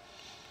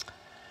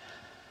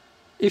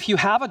 If you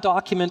have a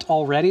document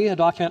already, a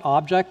document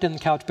object in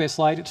Couchbase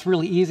Lite, it's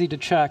really easy to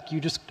check.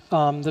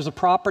 There's a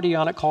property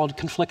on it called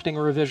conflicting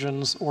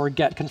revisions, or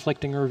get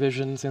conflicting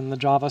revisions in the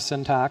Java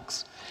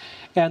syntax.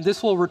 And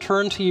this will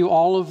return to you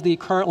all of the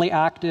currently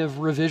active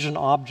revision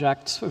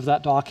objects of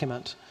that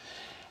document.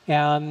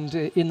 And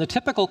in the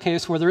typical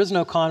case where there is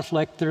no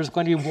conflict, there's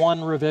going to be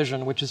one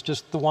revision, which is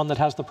just the one that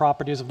has the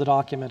properties of the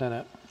document in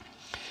it.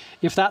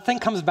 If that thing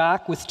comes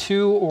back with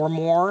 2 or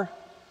more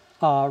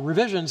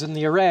revisions in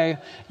the array,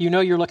 you know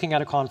you're looking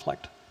at a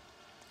conflict.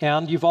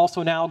 And you've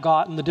also now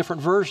gotten the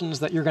different versions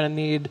that you're going to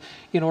need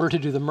in order to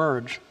do the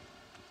merge.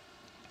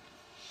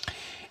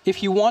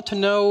 If you want to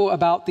know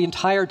about the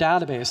entire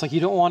database,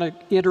 you don't want to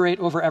iterate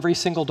over every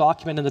single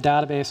document in the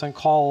database and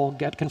call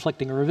get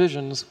conflicting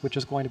revisions, which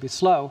is going to be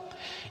slow,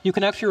 you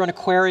can actually run a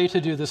query to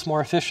do this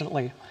more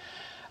efficiently.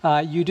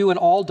 You do an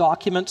all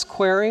documents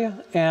query,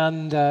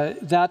 and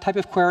that type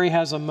of query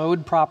has a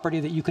mode property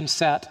that you can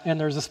set. And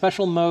there's a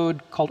special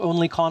mode called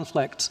only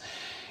conflicts,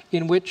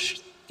 in which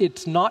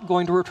it's not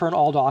going to return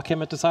all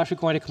documents. It's actually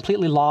going to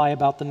completely lie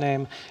about the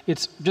name.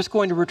 It's just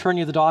going to return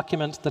you the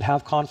documents that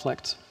have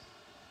conflicts.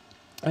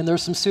 And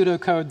there's some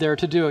pseudocode there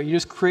to do it. You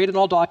just create an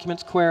all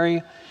documents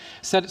query,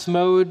 set its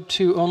mode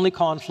to only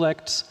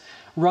conflicts,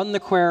 run the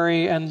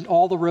query, and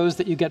all the rows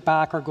that you get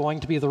back are going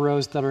to be the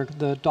rows that are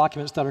the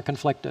documents that are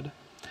conflicted.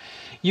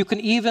 You can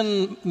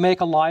even make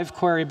a live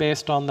query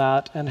based on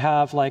that and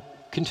have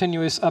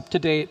continuous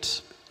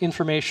up-to-date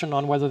information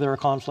on whether there are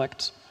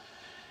conflicts.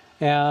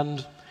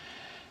 And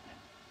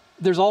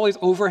there's always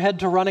overhead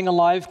to running a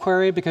live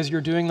query, because you're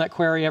doing that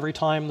query every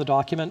time the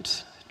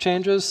document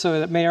changes, so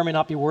it may or may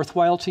not be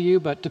worthwhile to you,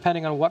 but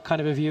depending on what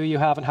kind of a view you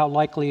have and how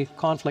likely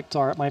conflicts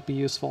are, it might be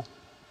useful.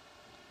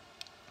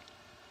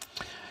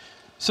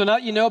 So now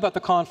that you know about the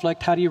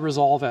conflict, how do you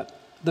resolve it?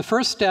 The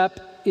first step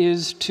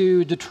is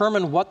to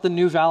determine what the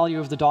new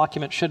value of the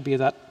document should be,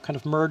 that kind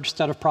of merged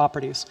set of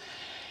properties.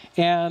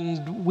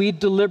 And we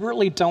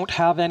deliberately don't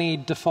have any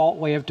default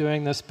way of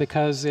doing this,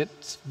 because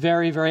it's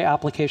very, very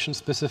application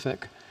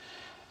specific.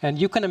 And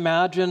you can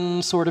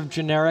imagine sort of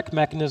generic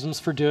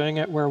mechanisms for doing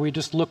it, where we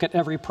just look at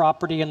every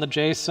property in the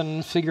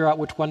JSON, figure out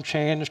which one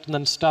changed, and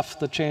then stuff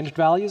the changed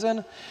values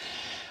in.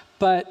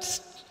 But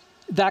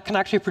that can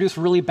actually produce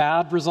really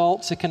bad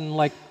results. It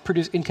can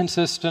produce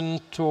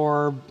inconsistent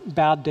or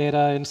bad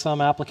data in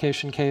some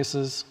application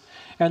cases.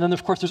 And then,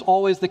 of course, there's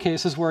always the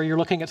cases where you're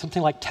looking at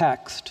something like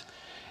text.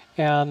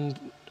 And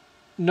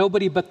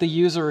nobody but the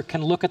user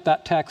can look at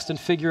that text and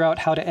figure out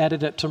how to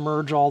edit it to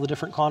merge all the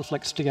different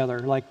conflicts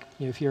together,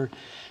 if you're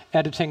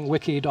editing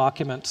wiki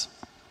documents.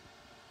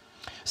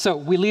 So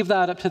we leave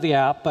that up to the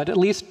app, but at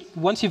least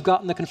once you've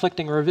gotten the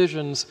conflicting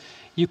revisions,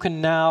 you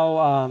can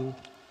now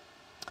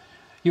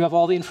you have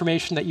all the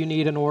information that you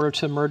need in order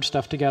to merge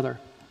stuff together.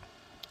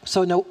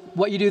 So now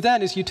what you do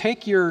then is you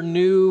take your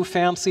new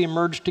fancy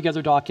merged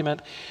together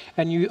document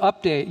and you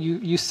update,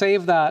 you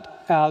save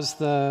that as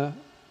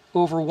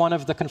over one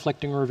of the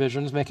conflicting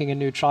revisions, making a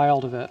new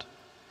child of it.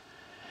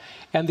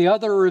 And the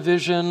other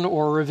revision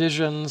or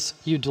revisions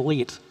you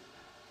delete,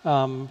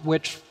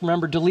 which,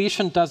 remember,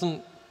 deletion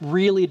doesn't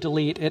really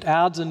delete. It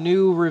adds a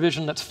new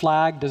revision that's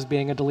flagged as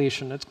being a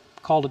deletion. It's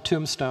called a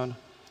tombstone.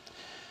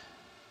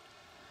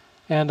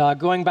 And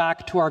going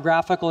back to our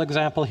graphical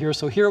example here,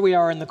 so here we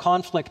are in the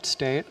conflict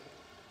state.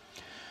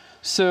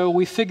 So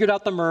we figured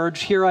out the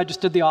merge. Here I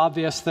just did the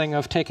obvious thing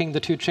of taking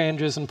the two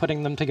changes and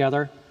putting them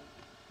together.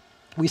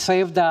 We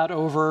saved that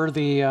over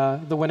the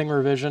winning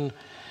revision.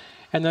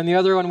 And then the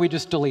other one we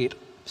just delete.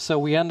 So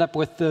we end up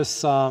with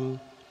this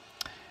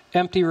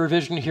empty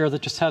revision here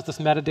that just has this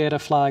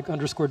metadata flag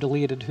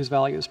 _deleted whose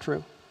value is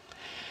true.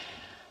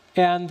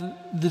 And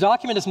the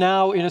document is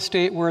now in a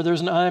state where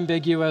there's an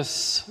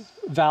unambiguous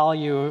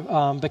value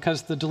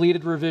because the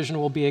deleted revision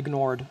will be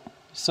ignored.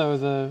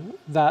 So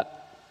that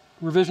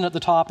revision at the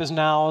top is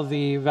now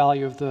the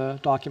value of the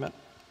document.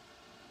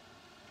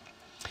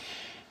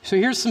 So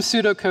here's some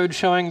pseudocode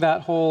showing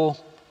that whole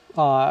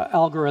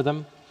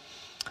algorithm.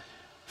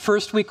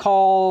 First, we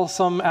call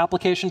some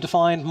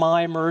application-defined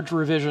my merge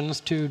revisions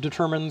to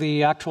determine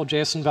the actual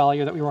JSON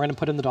value that we were going to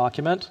put in the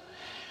document.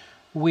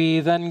 We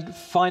then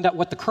find out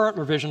what the current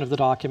revision of the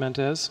document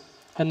is,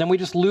 and then we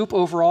just loop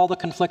over all the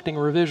conflicting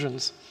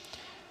revisions.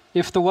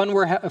 If the one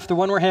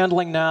we're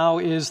handling now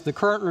is the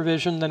current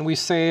revision, then we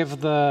save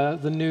the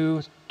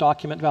new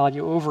document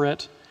value over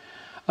it.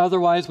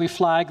 Otherwise, we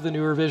flag the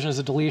new revision as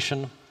a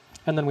deletion,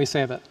 and then we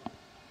save it.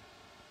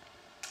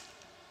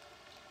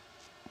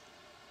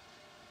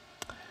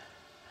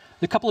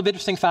 A couple of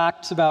interesting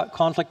facts about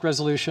conflict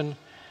resolution.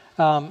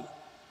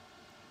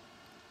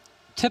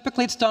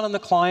 Typically, it's done on the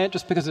client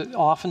just because it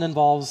often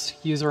involves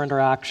user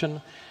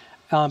interaction.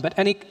 But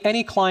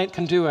any client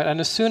can do it.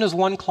 And as soon as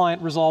one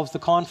client resolves the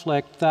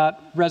conflict,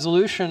 that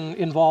resolution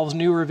involves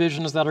new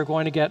revisions that are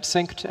going to get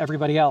synced to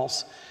everybody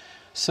else.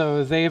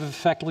 So they've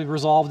effectively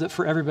resolved it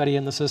for everybody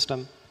in the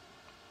system.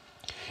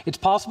 It's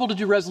possible to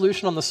do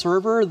resolution on the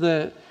server.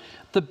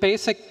 The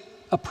basic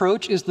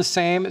approach is the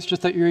same. It's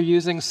just that you're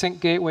using sync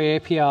gateway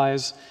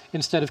APIs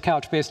instead of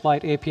Couchbase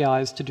Lite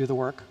APIs to do the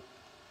work.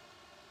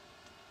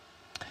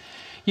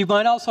 You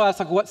might also ask,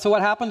 like, so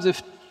what happens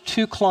if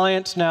two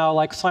clients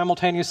now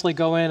simultaneously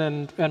go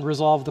in and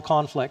resolve the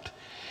conflict?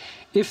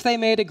 If they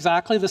made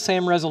exactly the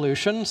same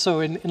resolution,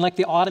 so in like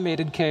the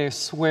automated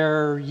case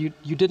where you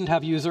didn't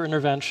have user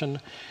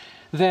intervention,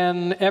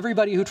 then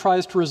everybody who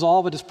tries to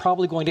resolve it is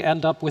probably going to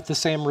end up with the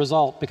same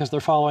result because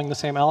they're following the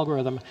same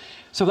algorithm.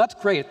 So that's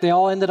great. They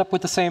all ended up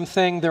with the same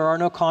thing. There are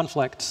no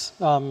conflicts.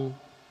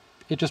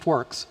 It just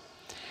works.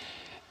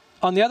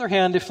 On the other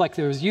hand, if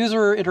there was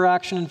user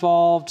interaction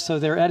involved, so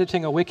they're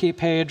editing a wiki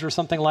page or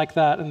something like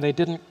that, and they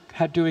didn't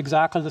do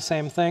exactly the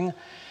same thing,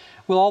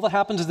 well, all that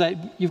happens is that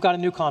you've got a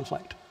new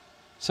conflict.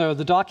 So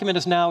the document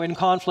is now in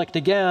conflict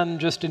again,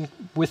 just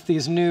with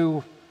these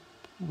new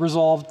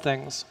resolved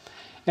things.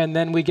 And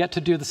then we get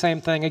to do the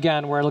same thing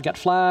again, where it'll get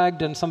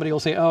flagged, and somebody will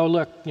say, oh,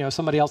 look,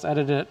 somebody else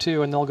edited it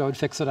too, and they'll go and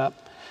fix it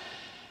up.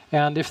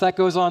 And if that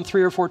goes on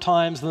 3 or 4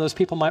 times, then those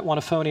people might want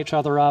to phone each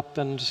other up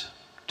and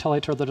tell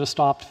each other to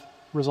stop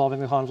resolving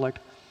the conflict.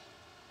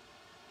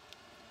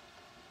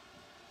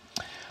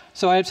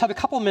 So I just have a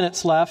couple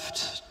minutes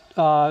left.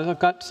 I've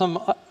got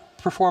some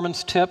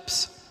performance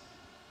tips.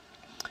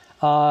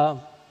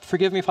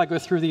 Forgive me if I go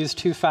through these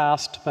too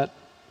fast, but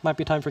might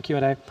be time for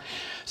Q&A.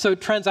 So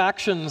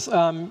transactions.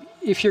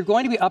 If you're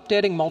going to be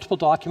updating multiple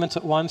documents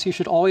at once, you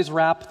should always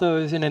wrap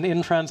those in an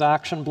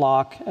in-transaction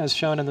block, as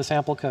shown in the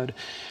sample code.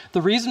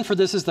 The reason for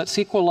this is that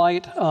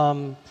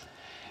SQLite,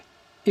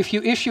 if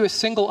you issue a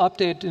single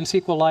update in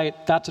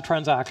SQLite, that's a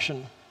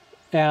transaction.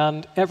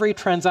 And every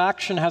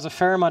transaction has a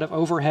fair amount of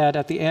overhead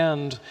at the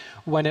end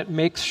when it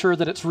makes sure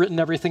that it's written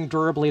everything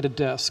durably to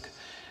disk.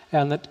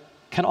 And that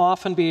can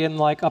often be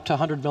in up to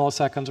 100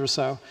 milliseconds or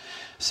so.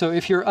 So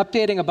if you're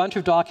updating a bunch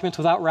of documents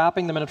without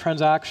wrapping them in a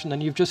transaction,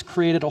 then you've just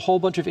created a whole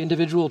bunch of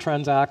individual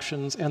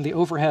transactions, and the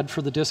overhead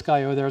for the disk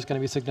I/O there is going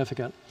to be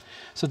significant.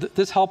 So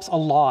this helps a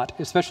lot,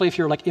 especially if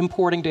you're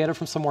importing data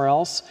from somewhere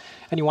else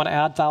and you want to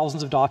add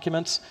thousands of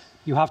documents.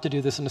 You have to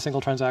do this in a single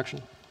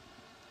transaction.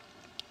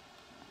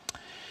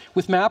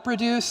 With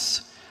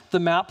MapReduce, the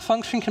map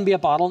function can be a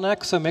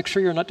bottleneck, so make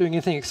sure you're not doing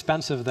anything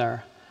expensive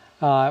there.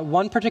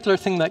 One particular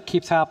thing that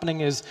keeps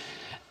happening is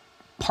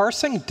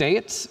parsing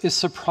dates is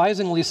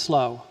surprisingly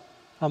slow.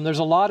 There's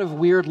a lot of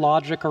weird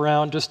logic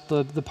around just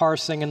the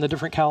parsing and the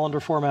different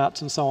calendar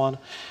formats and so on.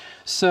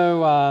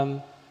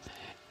 So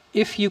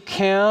if you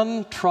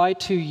can, try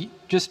to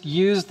just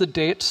use the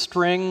date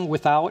string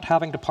without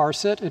having to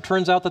parse it. It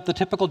turns out that the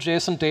typical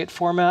JSON date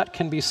format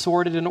can be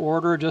sorted in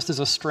order just as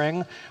a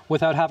string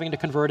without having to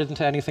convert it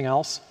into anything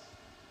else.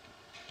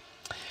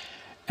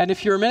 And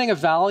if you're emitting a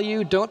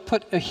value, don't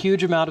put a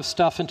huge amount of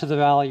stuff into the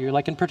value.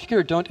 In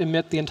particular, don't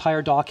emit the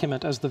entire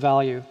document as the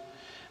value,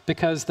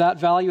 because that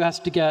value has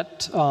to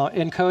get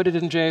encoded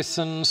in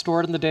JSON,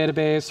 stored in the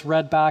database,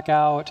 read back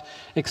out,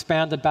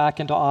 expanded back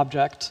into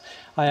objects.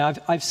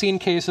 I've seen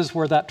cases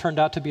where that turned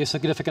out to be a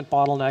significant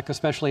bottleneck,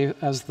 especially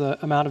as the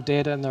amount of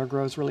data in there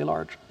grows really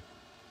large.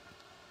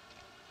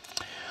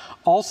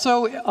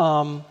 Also,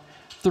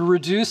 the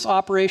reduce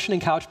operation in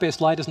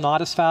Couchbase Lite is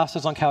not as fast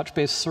as on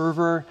Couchbase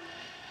Server,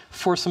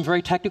 for some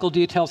very technical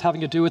details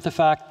having to do with the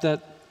fact that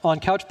on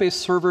Couchbase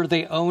Server,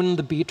 they own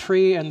the B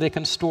tree, and they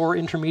can store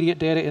intermediate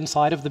data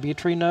inside of the B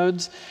tree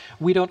nodes.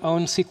 We don't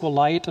own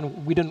SQLite,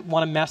 and we didn't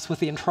want to mess with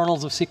the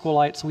internals of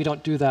SQLite, so we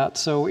don't do that.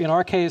 So in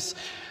our case,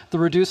 the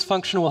reduce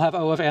function will have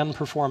O of n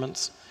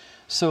performance.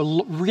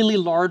 So really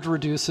large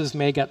reduces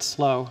may get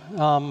slow.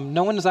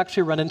 No one has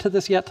actually run into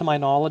this yet, to my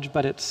knowledge,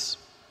 but it's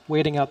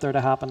waiting out there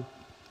to happen.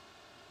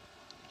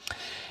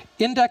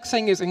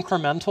 Indexing is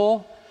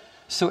incremental.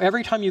 So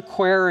every time you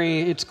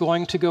query, it's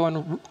going to go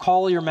and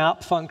call your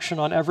map function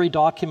on every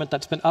document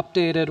that's been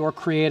updated or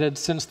created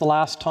since the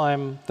last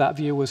time that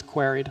view was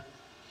queried.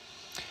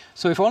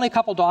 So if only a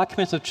couple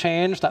documents have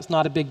changed, that's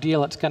not a big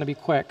deal. It's going to be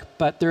quick.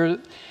 But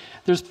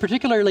there's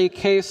particularly a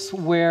case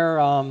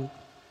where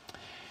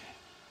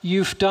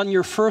you've done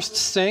your first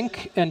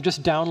sync and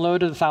just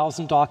downloaded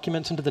 1,000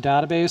 documents into the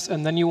database,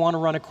 and then you want to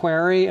run a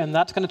query, and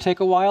that's going to take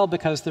a while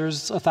because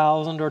there's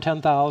 1,000 or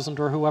 10,000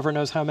 or whoever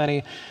knows how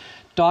many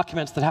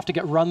documents that have to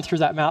get run through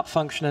that map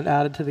function and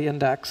added to the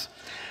index.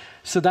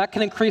 So that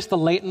can increase the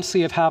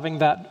latency of having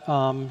that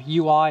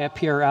UI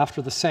appear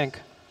after the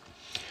sync.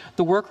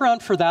 The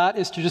workaround for that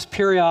is to just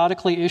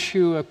periodically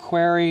issue a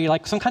query,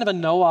 like some kind of a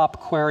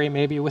no-op query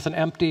maybe with an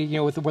empty,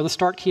 where the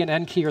start key and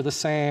end key are the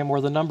same, or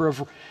the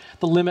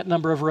limit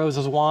number of rows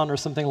is 1 or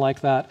something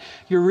like that.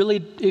 You're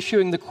really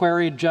issuing the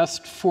query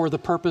just for the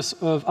purpose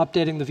of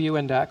updating the view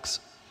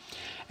index.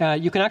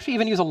 You can actually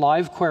even use a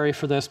live query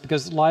for this,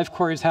 because live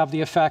queries have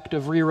the effect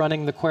of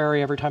rerunning the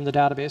query every time the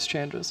database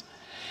changes.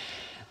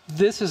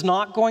 This is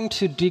not going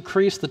to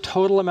decrease the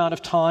total amount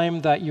of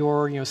time that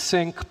your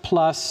sync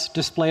plus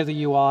display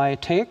the UI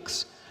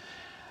takes,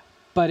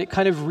 but it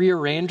kind of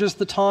rearranges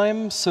the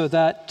time so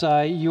that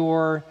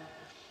you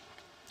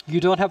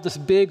don't have this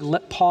big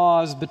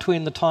pause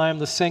between the time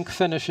the sync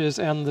finishes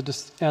and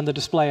the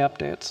display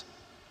updates,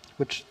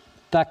 which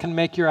that can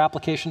make your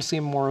application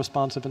seem more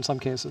responsive in some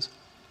cases.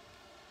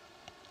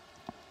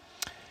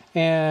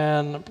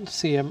 And let's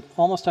see, I'm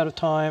almost out of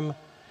time.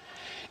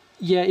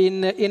 Yeah,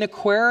 in a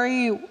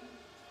query,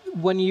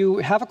 when you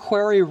have a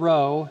query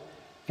row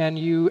and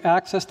you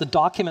access the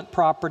document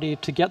property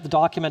to get the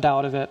document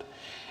out of it,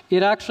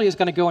 it actually is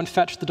going to go and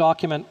fetch the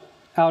document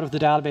out of the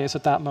database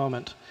at that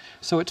moment.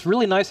 So it's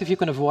really nice if you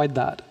can avoid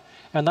that.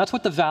 And that's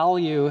what the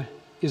value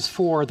is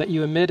for that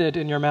you emitted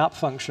in your map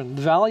function.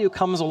 The value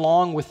comes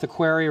along with the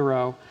query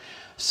row.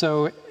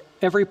 So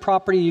every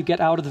property you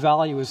get out of the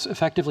value is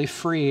effectively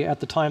free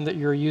at the time that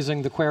you're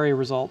using the query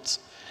results.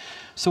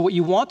 So what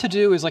you want to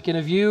do is, like in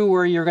a view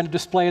where you're going to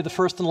display the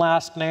first and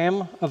last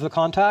name of the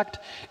contact,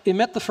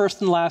 emit the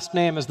first and last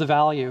name as the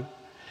value.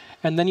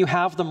 And then you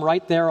have them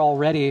right there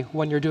already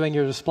when you're doing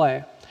your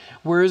display.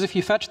 Whereas if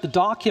you fetch the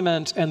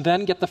document and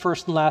then get the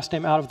first and last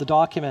name out of the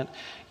document,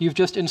 you've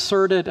just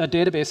inserted a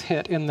database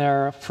hit in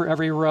there for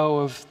every row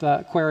of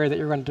the query that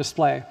you're going to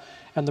display.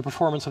 And the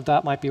performance of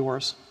that might be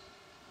worse.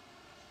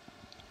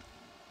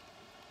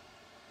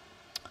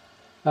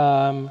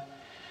 Live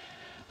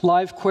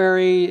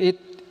query,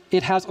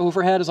 it has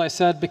overhead, as I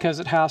said, because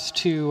it has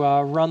to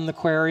run the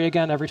query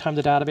again every time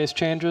the database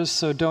changes.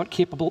 So don't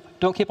keep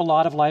a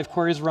lot of live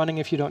queries running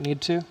if you don't need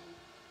to.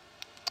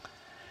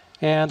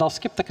 And I'll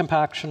skip the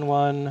compaction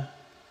one.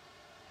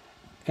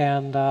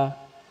 And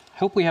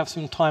hope we have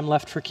some time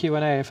left for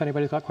Q&A if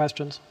anybody's got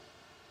questions.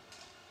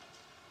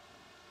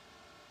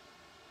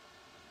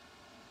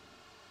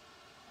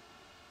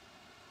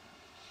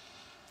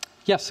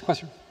 Yes,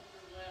 question.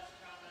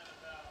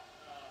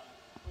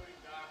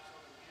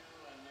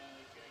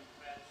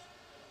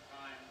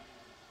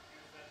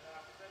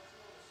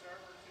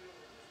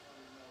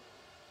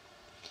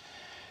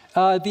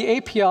 The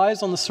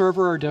APIs on the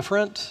server are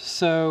different,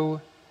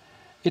 so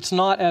it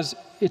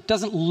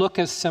doesn't look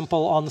as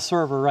simple on the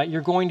server, right?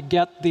 You're going to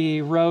get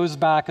the rows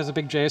back as a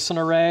big JSON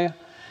array,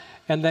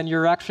 and then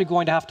you're actually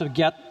going to have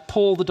to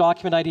pull the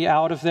document ID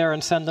out of there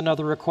and send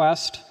another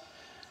request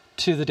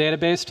to the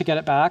database to get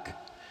it back.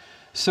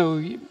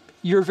 So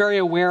you're very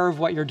aware of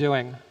what you're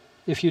doing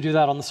if you do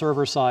that on the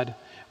server side.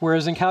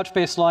 Whereas in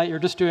Couchbase Lite, you're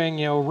just doing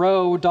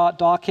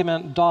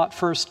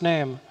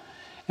row.document.firstname.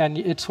 And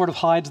it sort of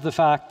hides the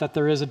fact that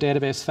there is a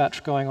database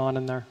fetch going on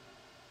in there.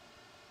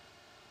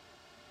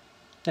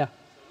 Yeah? So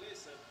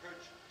it's a purge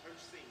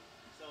thing.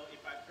 So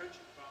if I purge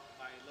from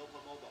my local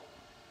mobile,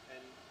 then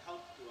how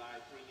do I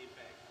bring it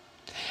back?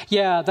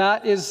 Yeah,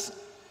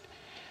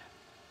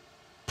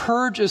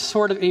 purge is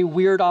sort of a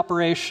weird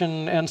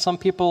operation, and some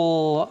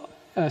people,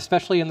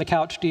 especially in the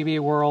CouchDB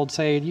world,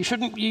 say you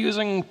shouldn't be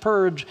using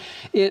purge.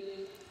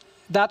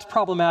 That's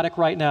problematic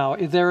right now.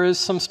 There is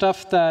some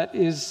stuff that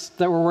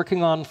we're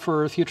working on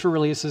for future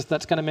releases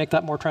that's going to make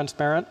that more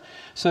transparent.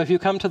 So if you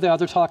come to the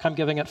other talk I'm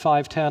giving at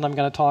 5:10, I'm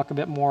going to talk a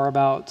bit more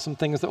about some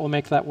things that will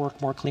make that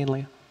work more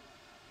cleanly.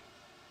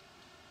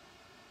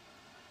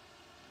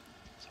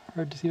 It's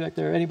hard to see back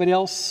there. Anybody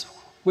else?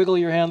 Wiggle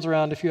your hands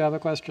around if you have a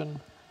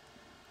question.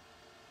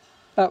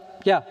 Oh,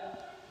 yeah.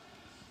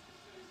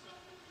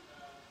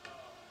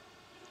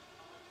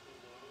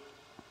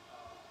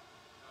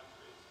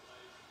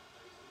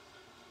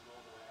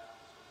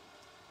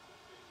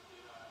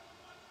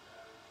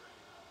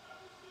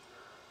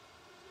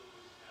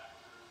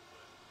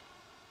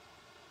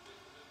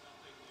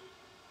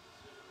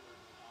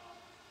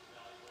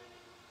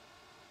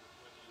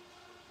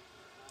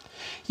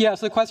 Yeah,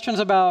 so the question's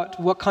about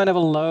what kind of a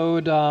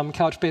load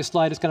Couchbase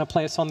Lite is going to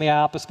place on the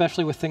app,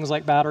 especially with things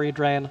like battery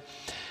drain.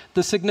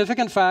 The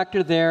significant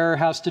factor there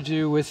has to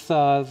do with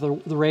the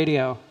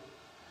radio.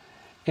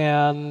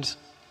 And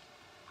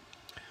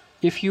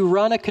if you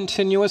run a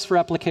continuous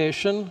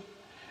replication,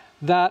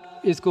 a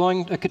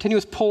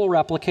continuous pull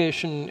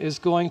replication is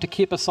going to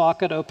keep a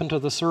socket open to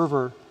the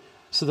server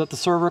so that the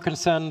server can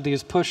send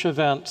these push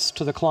events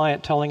to the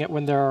client telling it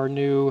when there are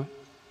new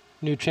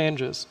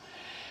changes.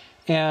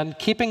 And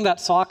keeping that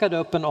socket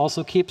open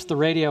also keeps the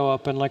radio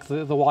open, like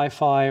the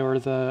Wi-Fi or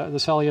the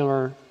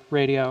cellular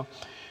radio,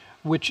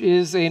 which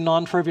is a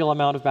non-trivial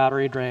amount of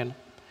battery drain.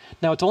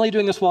 Now, it's only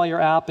doing this while your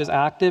app is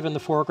active in the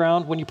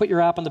foreground. When you put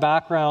your app in the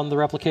background, the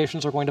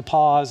replications are going to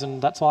pause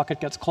and that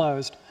socket gets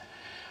closed.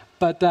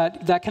 But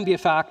that can be a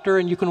factor,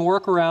 and you can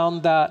work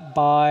around that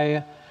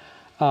by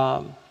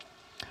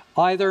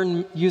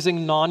either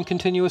using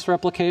non-continuous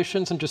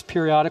replications and just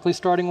periodically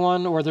starting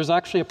one, or there's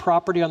actually a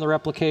property on the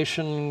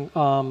replication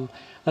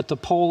at the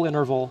poll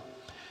interval.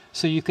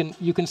 So you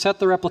can set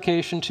the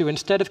replication to,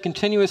 instead of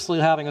continuously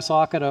having a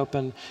socket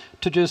open,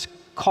 to just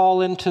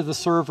call into the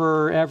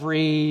server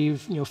every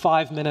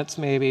 5 minutes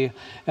maybe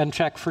and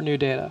check for new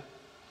data.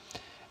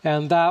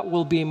 And that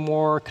will be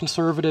more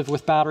conservative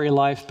with battery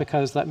life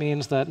because that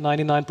means that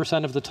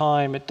 99% of the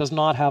time it does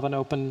not have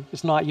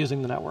it's not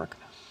using the network.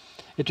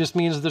 It just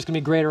means that there's going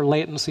to be greater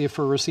latency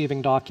for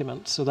receiving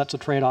documents. So that's a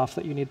trade-off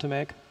that you need to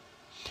make.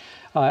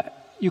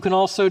 You can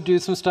also do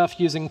some stuff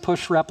using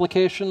push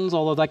replications,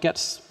 although that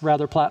gets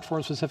rather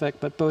platform specific.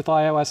 But both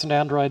iOS and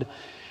Android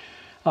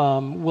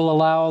will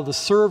allow the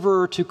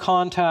server to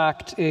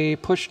contact a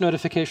push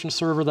notification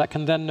server that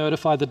can then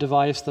notify the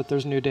device that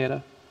there's new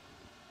data.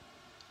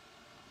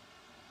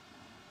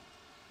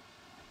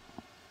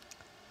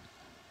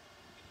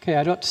 OK,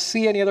 I don't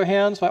see any other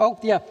hands. Oh,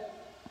 yeah.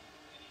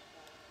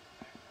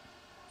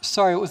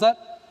 Sorry, what was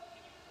that?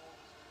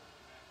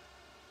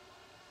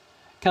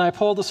 Can I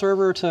pull the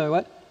server to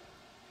what?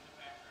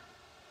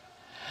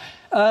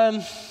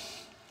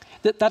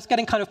 That's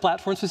getting kind of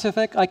platform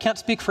specific. I can't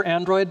speak for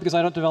Android because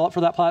I don't develop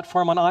for that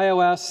platform. On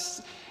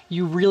iOS,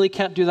 you really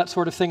can't do that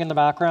sort of thing in the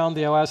background.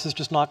 The OS is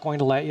just not going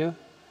to let you.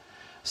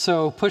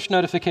 So push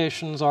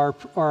notifications are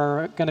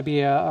going to be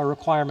a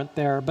requirement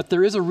there. But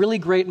there is a really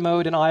great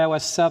mode in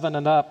iOS 7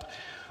 and up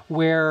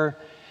where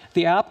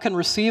the app can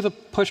receive a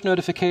push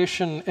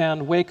notification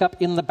and wake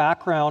up in the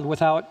background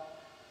without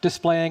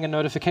displaying a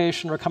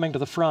notification or coming to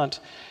the front.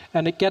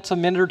 And it gets a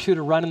minute or two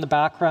to run in the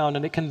background,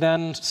 and it can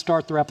then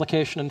start the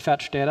replication and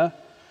fetch data.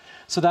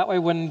 So that way,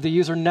 when the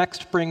user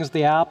next brings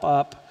the app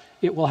up,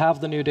 it will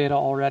have the new data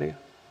already.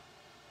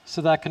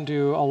 So that can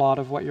do a lot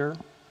of what you're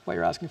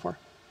asking for.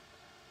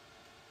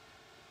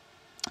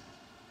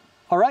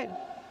 All right.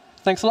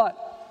 Thanks a lot.